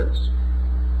science.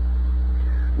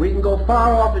 We can go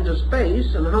far off into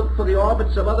space and hunt for the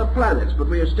orbits of other planets, but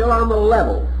we are still on the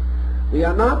level. We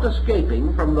are not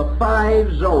escaping from the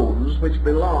 5 zones which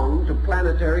belong to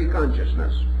planetary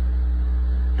consciousness.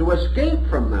 To escape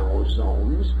from those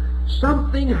zones,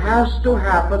 something has to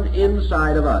happen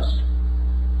inside of us.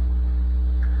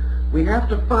 We have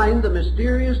to find the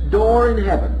mysterious door in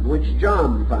heaven, which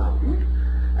John found,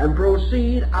 and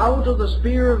proceed out of the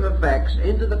sphere of effects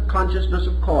into the consciousness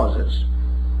of causes.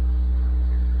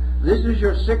 This is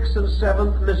your 6th and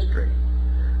 7th mystery.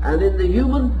 And in the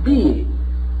human being,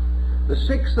 the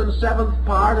 6th and 7th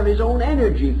part of his own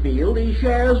energy field he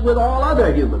shares with all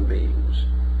other human beings.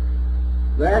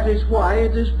 That is why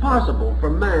it is possible for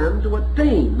man to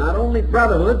attain not only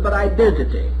brotherhood but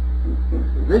identity.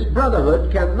 This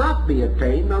brotherhood cannot be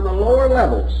attained on the lower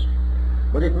levels,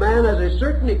 but if man has a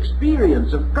certain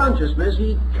experience of consciousness,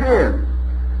 he can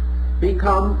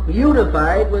become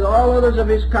unified with all others of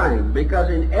his kind, because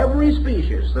in every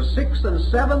species the 6th and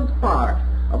 7th part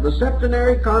of the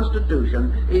septenary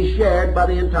constitution is shared by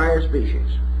the entire species.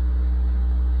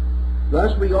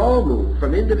 Thus we all move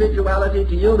from individuality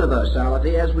to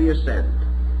universality as we ascend.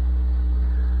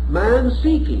 Man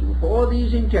seeking for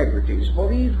these integrities, for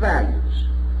these values,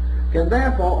 can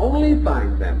therefore only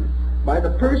find them by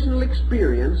the personal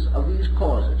experience of these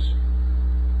causes.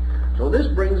 So this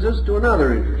brings us to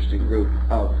another interesting group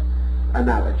of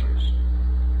analogies.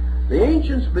 The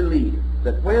ancients believed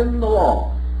that when the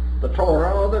law, the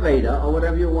Torah or the Veda, or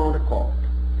whatever you want to call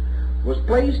it, was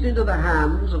placed into the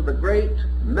hands of the great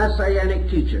messianic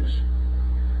teachers,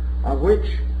 of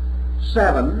which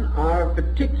 7 are of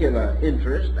particular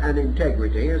interest and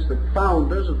integrity as the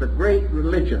founders of the great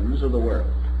religions of the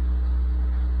world,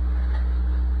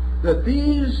 that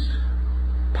these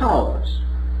powers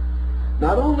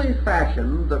not only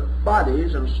fashioned the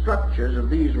bodies and structures of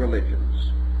these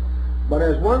religions, but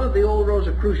as one of the old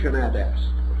Rosicrucian adepts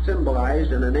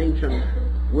symbolized in an ancient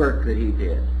work that he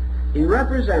did, he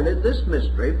represented this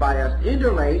mystery by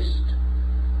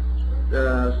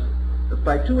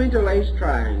by 2 interlaced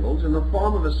triangles in the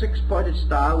form of a 6-pointed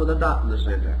star with a dot in the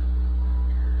center.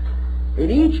 In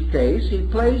each case, he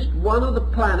placed one of the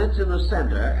planets in the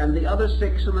center and the other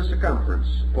 6 in the circumference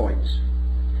points.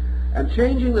 And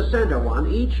changing the center one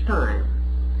each time,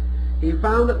 he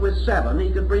found that with 7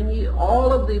 he could bring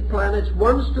all of the planets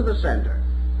once to the center,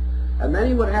 and then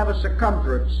he would have a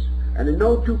circumference, and in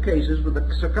no 2 cases would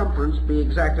the circumference be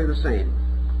exactly the same,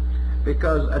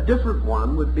 because a different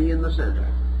one would be in the center.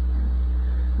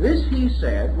 This, he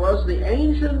said, was the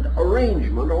ancient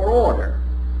arrangement or order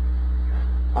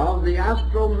of the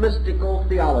astro-mystical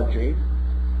theology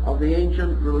of the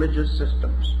ancient religious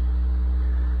systems.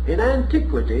 In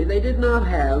antiquity, they did not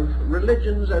have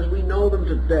religions as we know them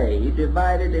today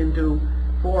divided into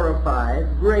 4 or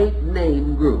 5 great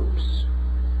name groups.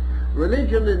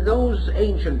 Religion in those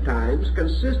ancient times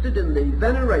consisted in the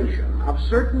veneration of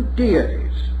certain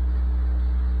deities,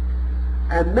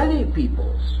 and many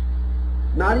peoples,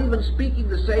 not even speaking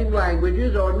the same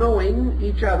languages or knowing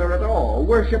each other at all,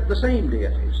 worshiped the same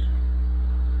deities.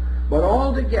 But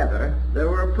altogether, there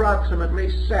were approximately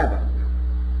 7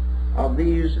 of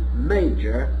these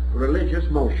major religious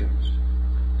motions.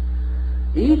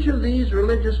 Each of these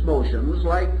religious motions,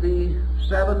 like the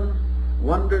 7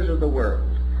 wonders of the world,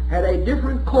 had a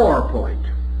different core point.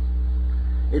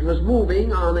 It was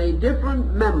moving on a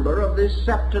different member of this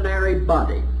septenary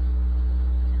body.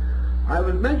 I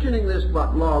was mentioning this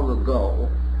but long ago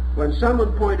when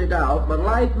someone pointed out, but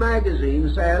Life magazine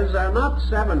says there are not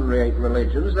 7 great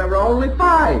religions, there were only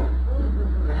 5.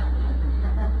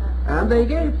 And they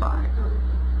gave 5.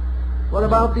 What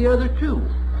about the other 2?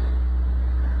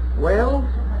 Well,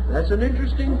 that's an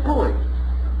interesting point.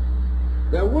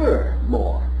 There were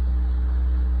more.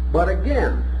 But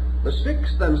again, the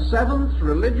 6th and 7th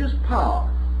religious power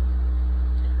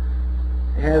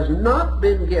has not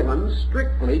been given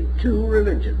strictly to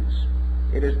religions.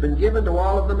 It has been given to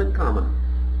all of them in common.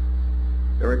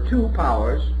 There are 2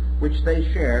 powers which they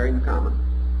share in common.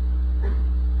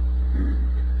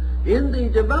 In the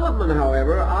development,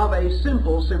 however, of a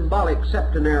simple symbolic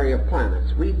septenary of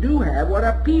planets, we do have what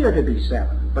appear to be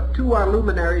 7, but 2 are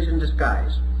luminaries in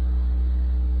disguise.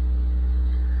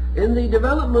 In the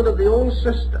development of the old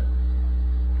system,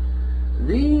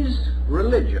 these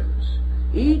religions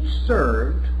each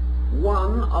served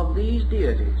one of these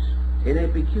deities in a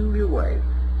peculiar way.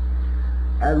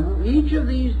 And each of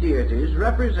these deities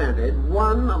represented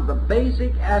one of the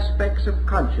basic aspects of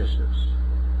consciousness.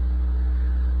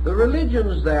 The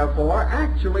religions, therefore,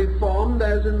 actually formed,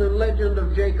 as in the legend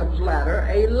of Jacob's ladder,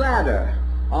 a ladder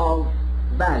of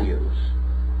values.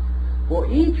 For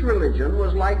each religion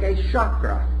was like a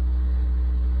chakra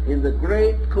in the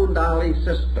great Kundali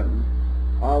system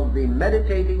of the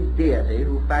meditating deity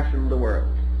who fashioned the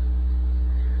world.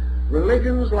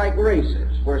 Religions, like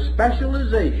races, were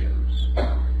specializations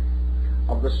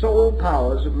of the soul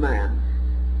powers of man,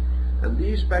 and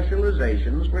these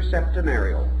specializations were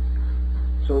septenarial,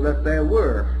 so that there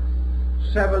were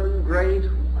 7 great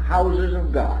houses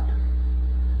of God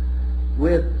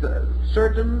with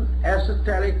certain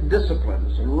esoteric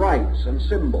disciplines and rites and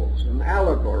symbols and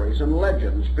allegories and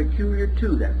legends peculiar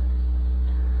to them.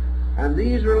 And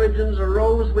these religions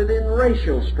arose within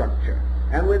racial structure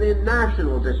and within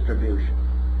national distribution.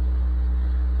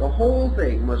 The whole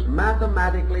thing was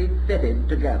mathematically fitted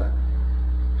together.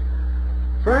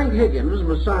 Frank Higgins,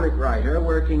 Masonic writer,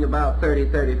 working about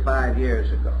 35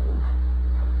 years ago,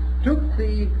 took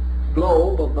the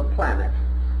globe of the planet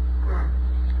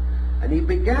and he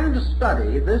began to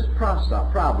study this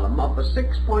problem of the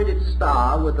 6-pointed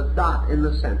star with a dot in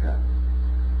the center.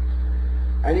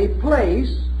 And he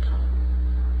placed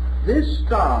this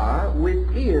star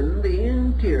within the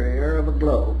interior of a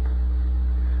globe,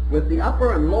 with the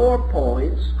upper and lower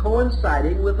points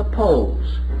coinciding with the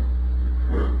poles.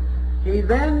 He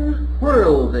then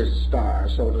whirled this star,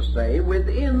 so to say,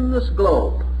 within this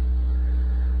globe,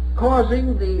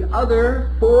 causing the other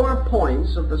 4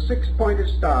 points of the six-pointed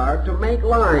star to make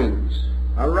lines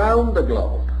around the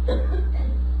globe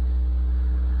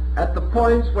at the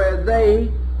points where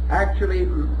they actually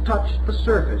touched the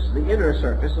surface, the inner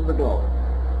surface of the globe.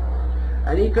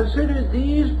 And he considered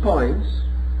these points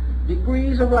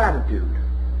degrees of latitude.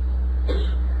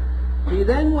 He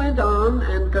then went on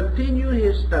and continued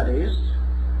his studies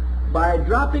by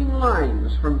dropping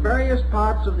lines from various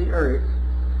parts of the earth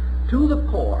to the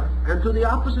core and to the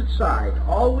opposite side,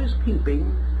 always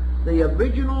keeping the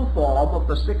original form of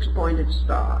the six-pointed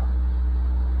star.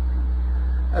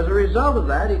 As a result of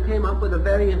that, he came up with a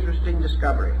very interesting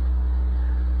discovery,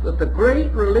 that the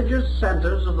great religious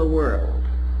centers of the world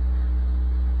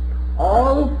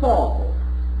all fall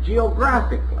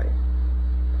geographically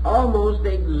almost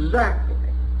exactly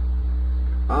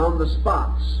on the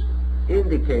spots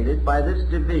indicated by this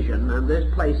division and this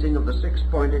placing of the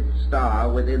six-pointed star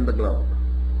within the globe.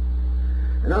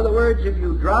 In other words, if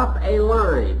you drop a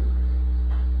line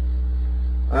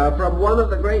from one of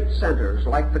the great centers,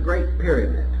 like the Great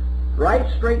Pyramid, right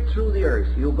straight through the earth,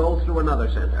 you'll go through another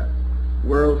center,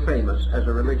 world famous as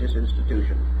a religious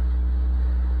institution.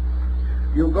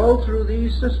 You go through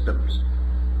these systems,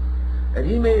 and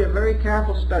he made a very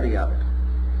careful study of it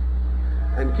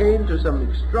and came to some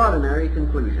extraordinary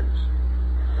conclusions,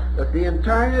 that the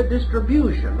entire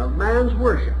distribution of man's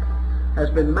worship has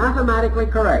been mathematically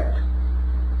correct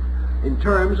in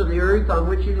terms of the earth on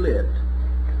which he lived,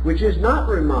 which is not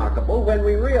remarkable when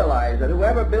we realize that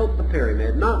whoever built the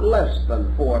pyramid not less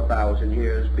than 4,000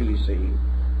 years BC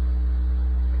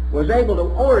was able to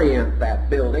orient that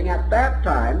building at that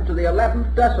time to the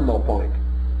 11th decimal point.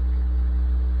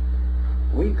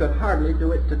 We could hardly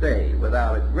do it today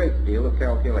without a great deal of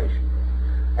calculation.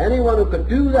 Anyone who could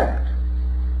do that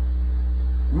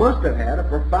must have had a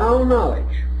profound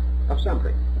knowledge of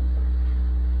something,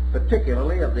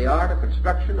 particularly of the art of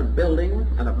construction and building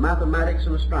and of mathematics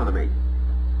and astronomy.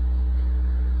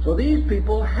 So these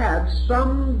people had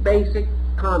some basic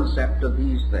concept of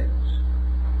these things.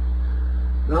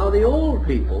 Now the old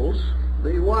peoples,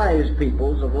 the wise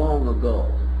peoples of long ago,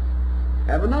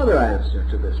 have another answer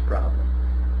to this problem.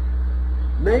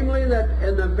 Namely that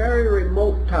in a very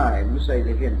remote time, say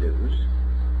the Hindus,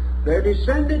 there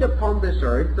descended upon this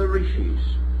earth the rishis,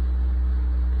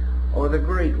 or the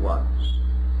great ones.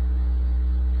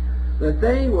 That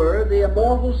they were the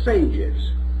immortal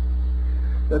sages,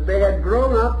 that they had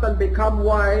grown up and become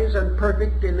wise and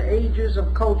perfect in ages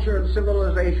of culture and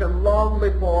civilization long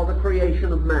before the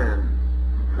creation of man,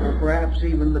 or perhaps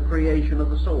even the creation of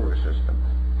the solar system.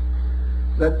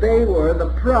 That they were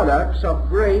the products of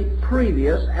great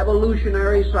previous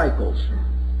evolutionary cycles,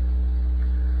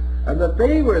 and that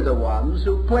they were the ones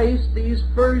who placed these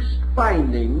first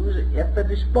findings at the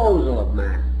disposal of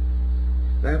man.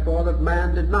 Therefore that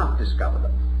man did not discover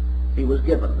them, he was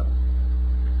given them.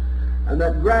 And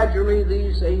that gradually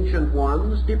these ancient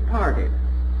ones departed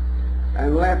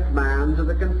and left man to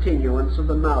the continuance of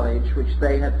the knowledge which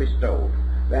they had bestowed.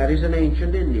 That is an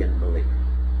ancient Indian belief,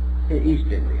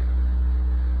 East Indian.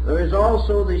 There is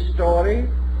also the story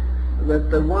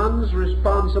that the ones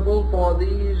responsible for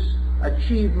these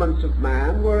achievements of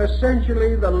man were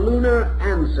essentially the lunar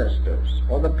ancestors,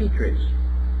 or the Pitris,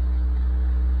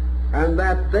 and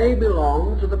that they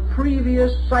belonged to the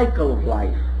previous cycle of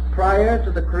life prior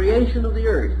to the creation of the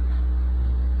earth,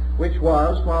 which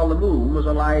was while the moon was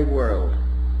a live world.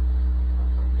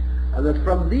 And that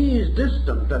from these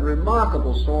distant and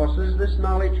remarkable sources this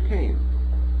knowledge came.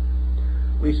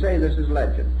 We say this is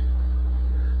legend,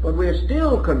 but we are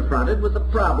still confronted with the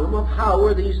problem of how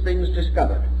were these things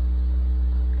discovered?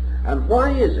 And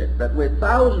why is it that with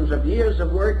thousands of years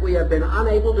of work we have been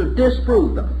unable to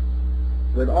disprove them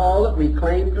with all that we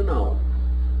claim to know?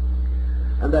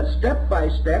 And that step by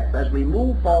step, as we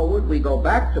move forward, we go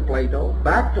back to Plato,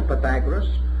 back to Pythagoras,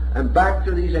 and back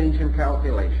to these ancient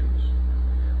calculations.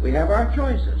 We have our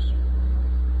choices.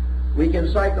 We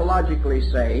can psychologically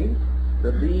say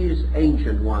that these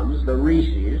ancient ones, the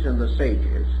rishis and the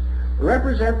sages,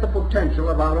 represent the potential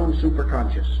of our own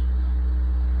superconscious.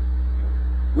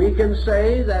 We can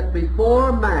say that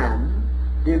before man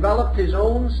developed his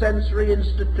own sensory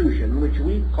institution, which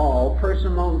we call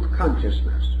personal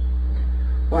consciousness,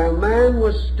 while man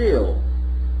was still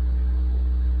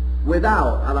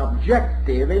without an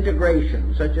objective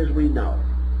integration such as we know,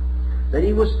 that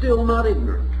he was still not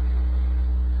ignorant,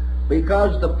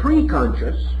 because the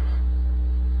preconscious,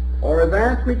 or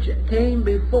that which came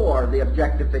before the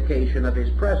objectification of his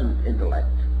present intellect,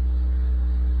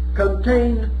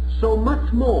 contained so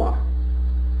much more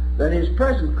that his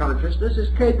present consciousness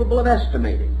is capable of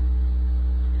estimating.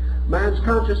 Man's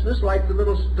consciousness, like the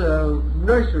little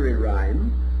nursery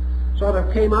rhyme, sort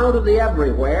of came out of the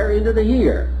everywhere into the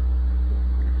here.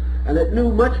 And it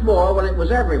knew much more when it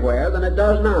was everywhere than it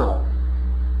does now.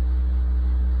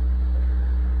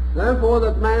 Therefore,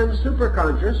 that man's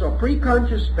superconscious or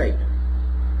preconscious state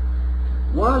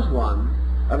was one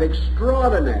of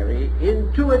extraordinary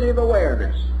intuitive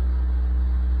awareness,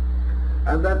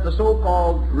 and that the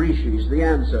so-called rishis, the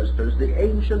ancestors, the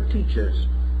ancient teachers,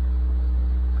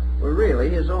 were really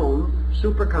his own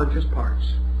superconscious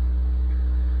parts.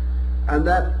 And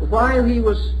that while he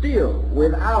was still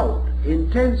without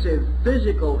intensive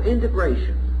physical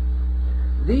integration,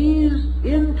 these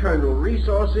internal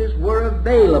resources were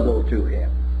available to him.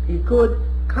 He could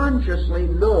consciously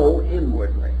know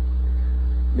inwardly,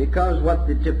 because what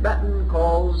the Tibetan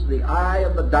calls the eye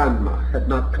of the Dhamma had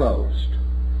not closed.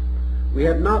 We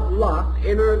had not locked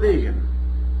inner vision.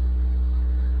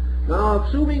 Now,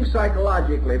 assuming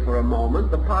psychologically for a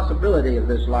moment the possibility of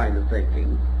this line of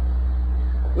thinking,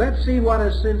 let's see what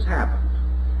has since happened.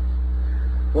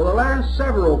 For the last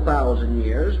several thousand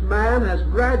years, man has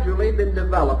gradually been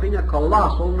developing a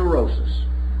colossal neurosis.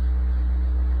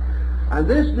 And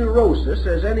this neurosis,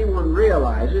 as anyone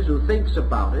realizes who thinks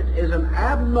about it, is an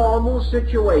abnormal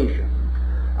situation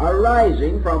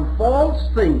arising from false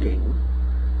thinking,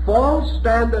 false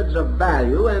standards of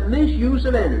value, and misuse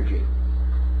of energy.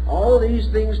 All these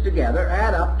things together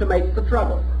add up to make the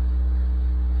trouble.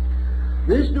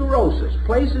 This neurosis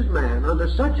places man under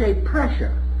such a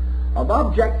pressure of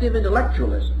objective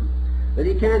intellectualism that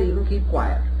he can't even keep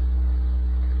quiet.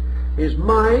 His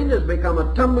mind has become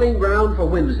a tumbling ground for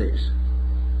whimsies.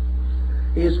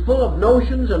 He is full of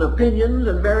notions and opinions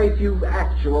and very few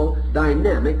actual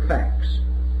dynamic facts.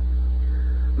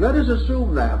 Let us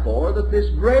assume, therefore, that this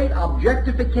great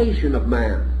objectification of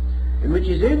man, in which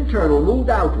his internal moved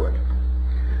outward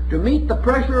to meet the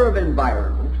pressure of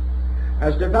environment,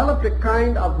 has developed a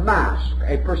kind of mask,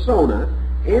 a persona,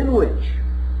 in which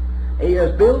he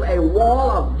has built a wall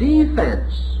of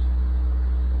defense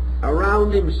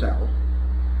around himself,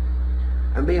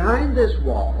 and behind this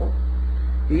wall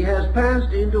he has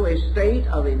passed into a state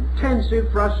of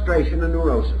intensive frustration and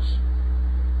neurosis.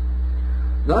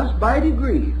 Thus, by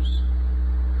degrees,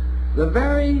 the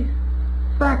very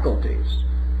faculties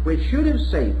which should have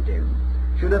saved him,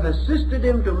 should have assisted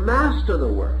him to master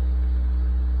the world,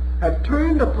 have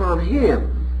turned upon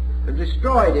him and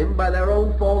destroyed him by their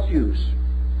own false use.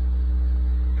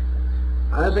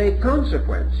 As a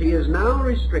consequence, he is now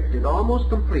restricted almost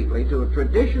completely to a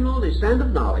traditional descent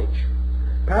of knowledge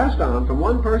passed on from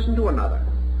one person to another,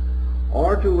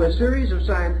 or to a series of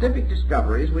scientific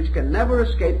discoveries which can never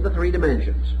escape the three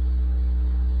dimensions.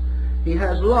 He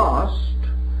has lost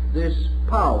this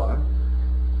power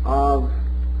of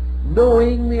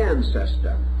knowing the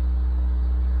ancestor,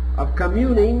 of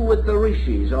communing with the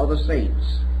rishis or the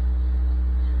saints.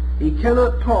 He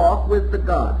cannot talk with the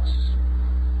gods.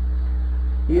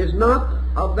 He is not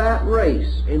of that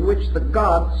race in which the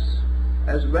gods,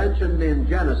 as mentioned in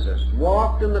Genesis,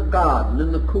 walked in the garden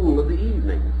in the cool of the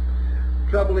evening.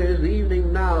 The trouble is, the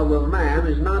evening now with man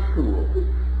is not cool.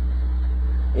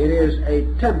 It is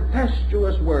a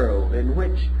tempestuous world in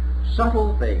which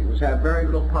subtle things have very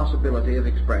little possibility of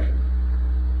expression.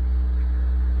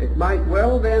 It might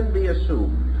well then be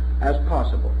assumed as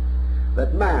possible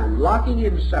that man, locking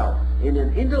himself in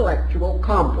an intellectual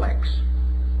complex,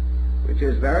 which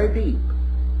is very deep,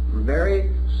 very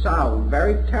sound,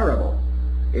 very terrible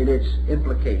in its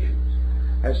implications,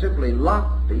 has simply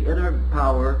locked the inner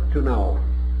power to know.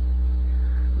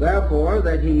 Therefore,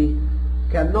 that he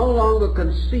can no longer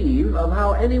conceive of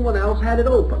how anyone else had it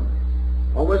open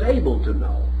or was able to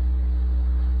know,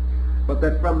 but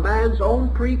that from man's own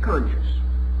preconscious,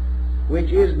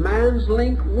 which is man's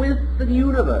link with the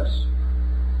universe,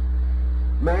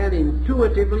 man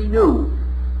intuitively knew,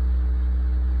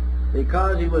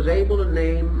 because he was able to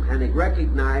name and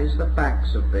recognize the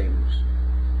facts of things,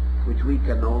 which we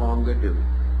can no longer do.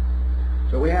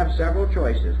 So we have several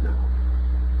choices now.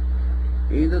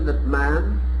 Either that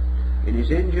man, in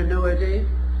his ingenuity,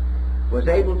 was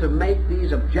able to make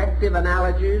these objective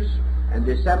analogies and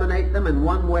disseminate them in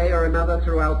one way or another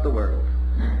throughout the world,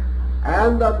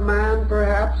 and that man,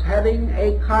 perhaps having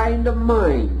a kind of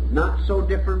mind not so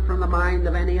different from the mind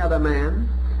of any other man,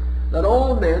 that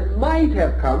all men might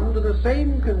have come to the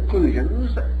same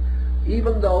conclusions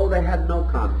even though they had no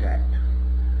contact,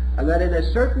 and that in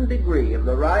a certain degree of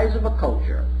the rise of a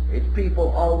culture, its people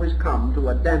always come to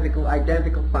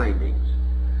identical findings.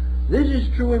 This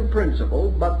is true in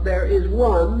principle, but there is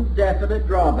one definite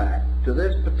drawback to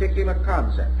this particular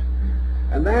concept,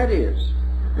 And that is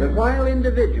that while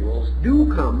individuals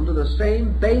do come to the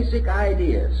same basic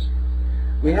ideas,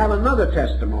 we have another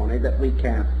testimony that we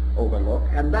can't overlook,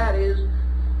 and that is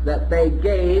that they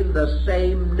gave the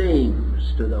same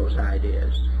names to those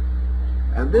ideas.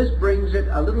 And this brings it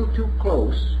a little too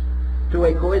close to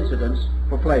a coincidence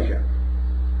for pleasure.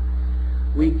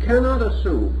 We cannot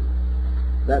assume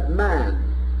that man,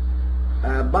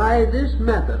 by this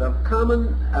method of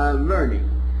common learning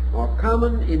or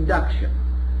common induction,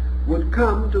 would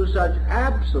come to such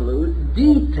absolute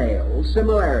detailed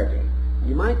similarity.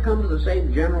 He might come to the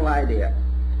same general idea,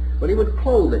 but he would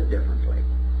clothe it differently.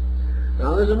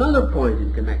 Now there's another point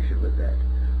in connection with that.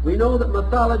 We know that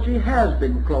mythology has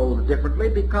been clothed differently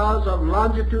because of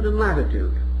longitude and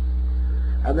latitude,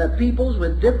 and that peoples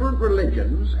with different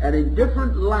religions and in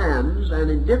different lands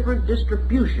and in different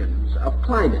distributions of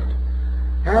climate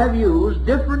have used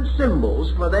different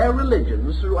symbols for their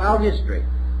religions throughout history.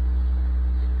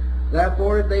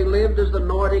 Therefore, if they lived as the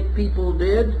Nordic people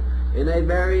did in a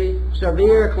very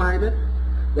severe climate,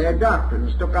 their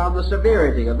doctrines took on the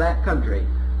severity of that country,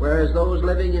 whereas those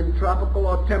living in tropical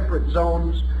or temperate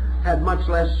zones had much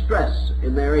less stress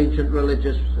in their ancient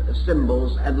religious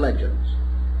symbols and legends.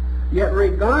 Yet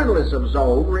regardless of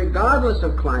zone, regardless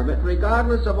of climate,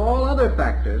 regardless of all other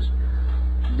factors,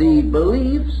 the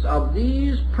beliefs of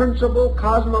these principal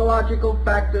cosmological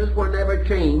factors were never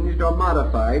changed or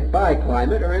modified by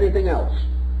climate or anything else.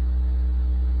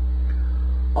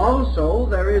 Also,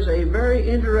 there is a very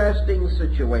interesting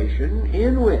situation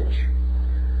in which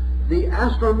the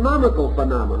astronomical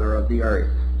phenomena of the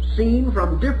Earth, seen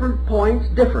from different points,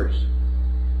 differs.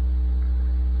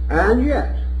 And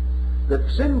yet, the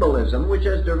symbolism which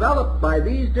is developed by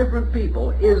these different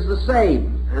people is the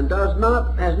same and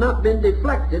has not been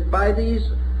deflected by these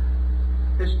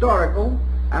historical,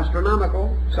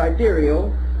 astronomical,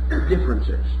 sidereal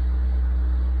differences.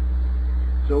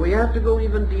 So we have to go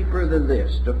even deeper than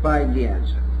this to find the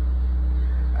answer.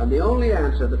 And the only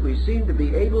answer that we seem to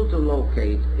be able to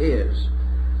locate is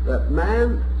that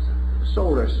man's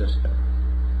solar system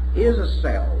is a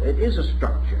cell, it is a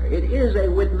structure, it is a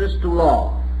witness to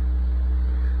law.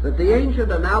 That the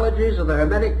ancient analogies of the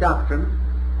Hermetic doctrine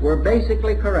were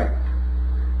basically correct.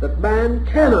 That man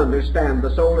can understand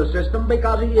the solar system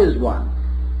because he is one.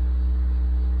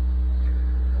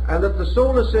 And that the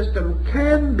solar system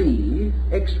can be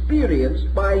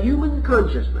experienced by human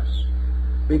consciousness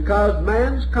because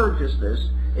man's consciousness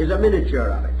is a miniature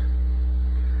of it.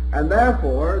 And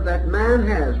therefore that man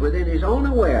has within his own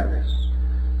awareness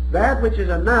that which is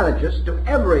analogous to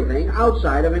everything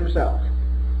outside of himself.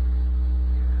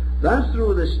 Thus,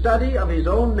 through the study of his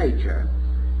own nature,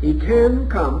 he can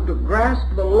come to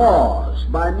grasp the laws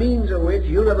by means of which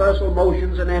universal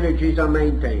motions and energies are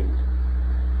maintained.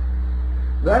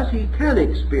 Thus, he can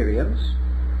experience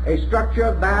a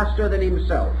structure vaster than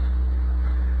himself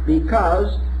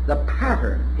because the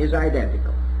pattern is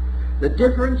identical. The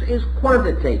difference is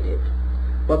quantitative,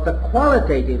 but the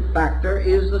qualitative factor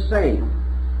is the same.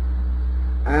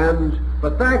 And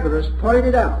Pythagoras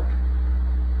pointed out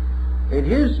in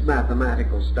his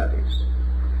mathematical studies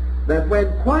that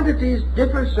when quantities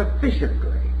differ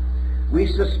sufficiently, we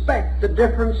suspect the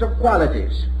difference of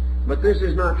qualities. But this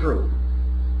is not true.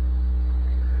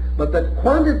 But that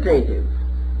quantitative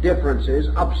differences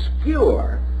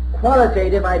obscure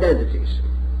qualitative identities.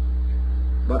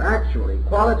 But actually,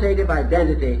 qualitative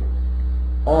identity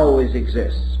always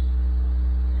exists.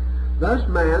 Thus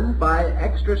man, by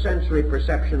extrasensory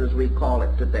perception as we call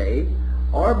it today,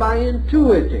 or by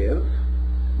intuitive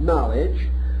knowledge,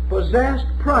 possessed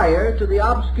prior to the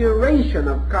obscuration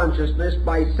of consciousness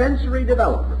by sensory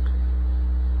development,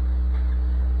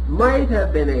 might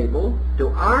have been able to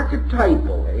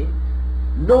archetypally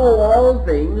know all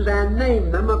things and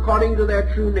name them according to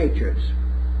their true natures.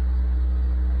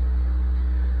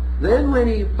 Then when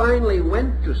he finally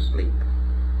went to sleep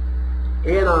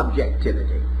in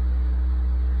objectivity,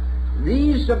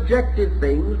 these subjective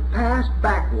things passed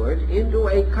backward into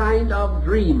a kind of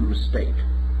dream state.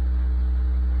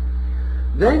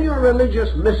 Then your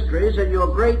religious mysteries and your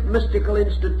great mystical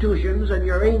institutions and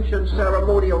your ancient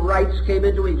ceremonial rites came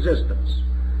into existence,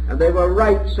 and they were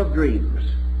rites of dreams.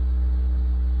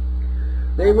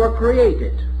 They were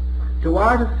created to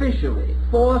artificially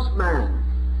force man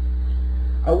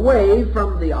away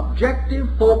from the objective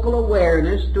focal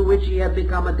awareness to which he had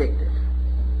become addicted.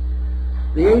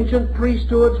 The ancient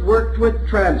priesthoods worked with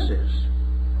trances.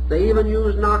 They even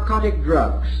used narcotic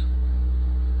drugs.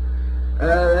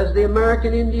 As the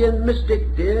American Indian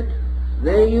mystic did,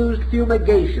 they used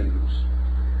fumigations,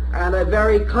 and a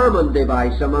very common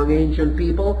device among ancient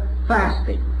people,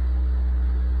 fasting.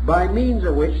 by means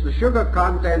of which the sugar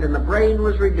content in the brain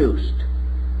was reduced,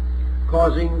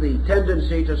 causing the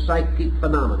tendency to psychic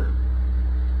phenomena.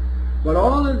 But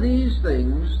all of these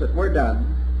things that were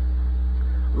done,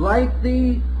 like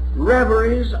the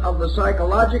reveries of the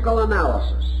psychological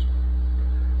analysis,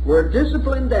 were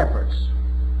disciplined efforts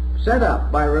set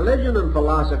up by religion and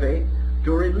philosophy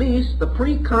to release the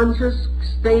preconscious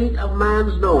state of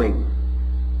man's knowing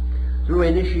through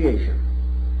initiation,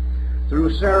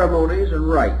 through ceremonies and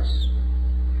rites,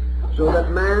 so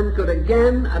that man could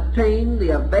again attain the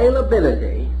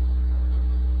availability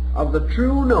of the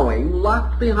true knowing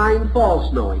locked behind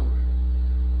false knowing.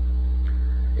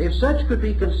 If such could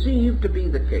be conceived to be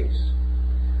the case,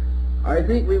 I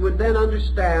think we would then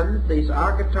understand this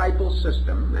archetypal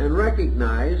system and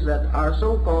recognize that our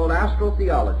so-called astral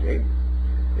theology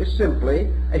is simply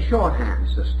a shorthand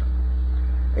system,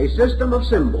 a system of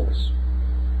symbols,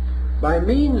 by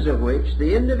means of which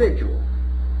the individual,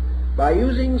 by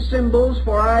using symbols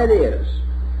for ideas,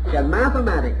 can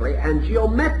mathematically and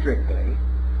geometrically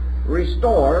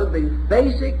restore the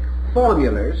basic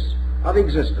formulas of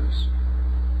existence.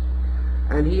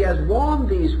 And he has warmed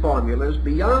these formulas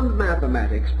beyond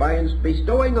mathematics by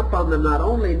bestowing upon them not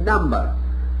only number,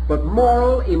 but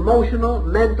moral, emotional,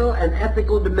 mental, and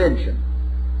ethical dimension,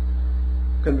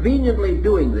 conveniently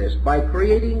doing this by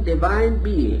creating divine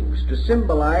beings to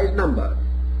symbolize number.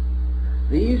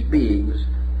 These beings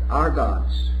are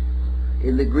gods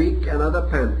in the Greek and other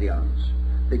pantheons,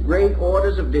 the great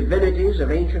orders of divinities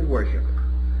of ancient worship,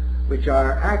 which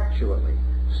are actually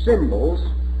symbols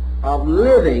of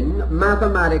living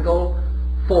mathematical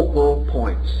focal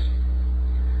points,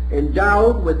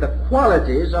 endowed with the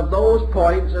qualities of those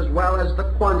points as well as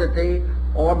the quantity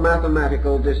or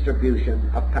mathematical distribution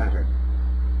of pattern,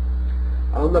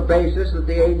 on the basis that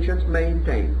the ancients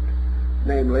maintained,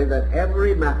 namely that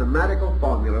every mathematical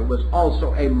formula was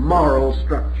also a moral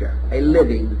structure, a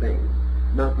living thing,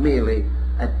 not merely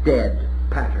a dead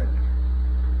pattern.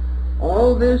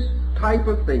 All this type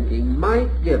of thinking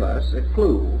might give us a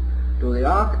clue to the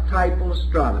archetypal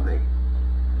astronomy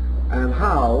and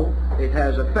how it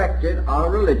has affected our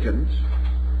religions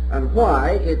and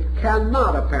why it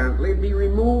cannot apparently be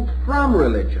removed from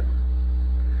religion,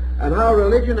 and how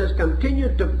religion has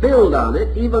continued to build on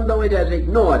it even though it has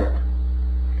ignored it,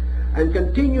 and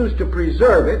continues to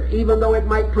preserve it even though it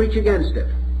might preach against it.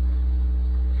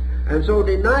 And so,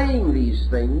 denying these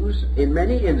things in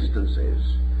many instances,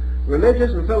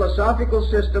 religious and philosophical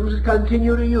systems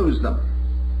continue to use them,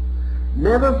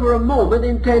 never for a moment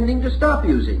intending to stop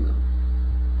using them,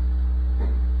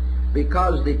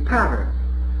 because the pattern,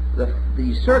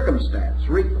 the circumstance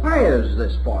requires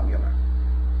this formula,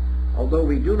 although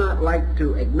we do not like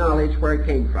to acknowledge where it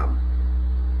came from.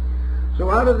 So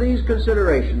out of these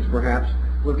considerations, perhaps,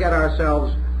 we'll get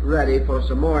ourselves ready for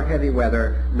some more heavy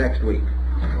weather next week.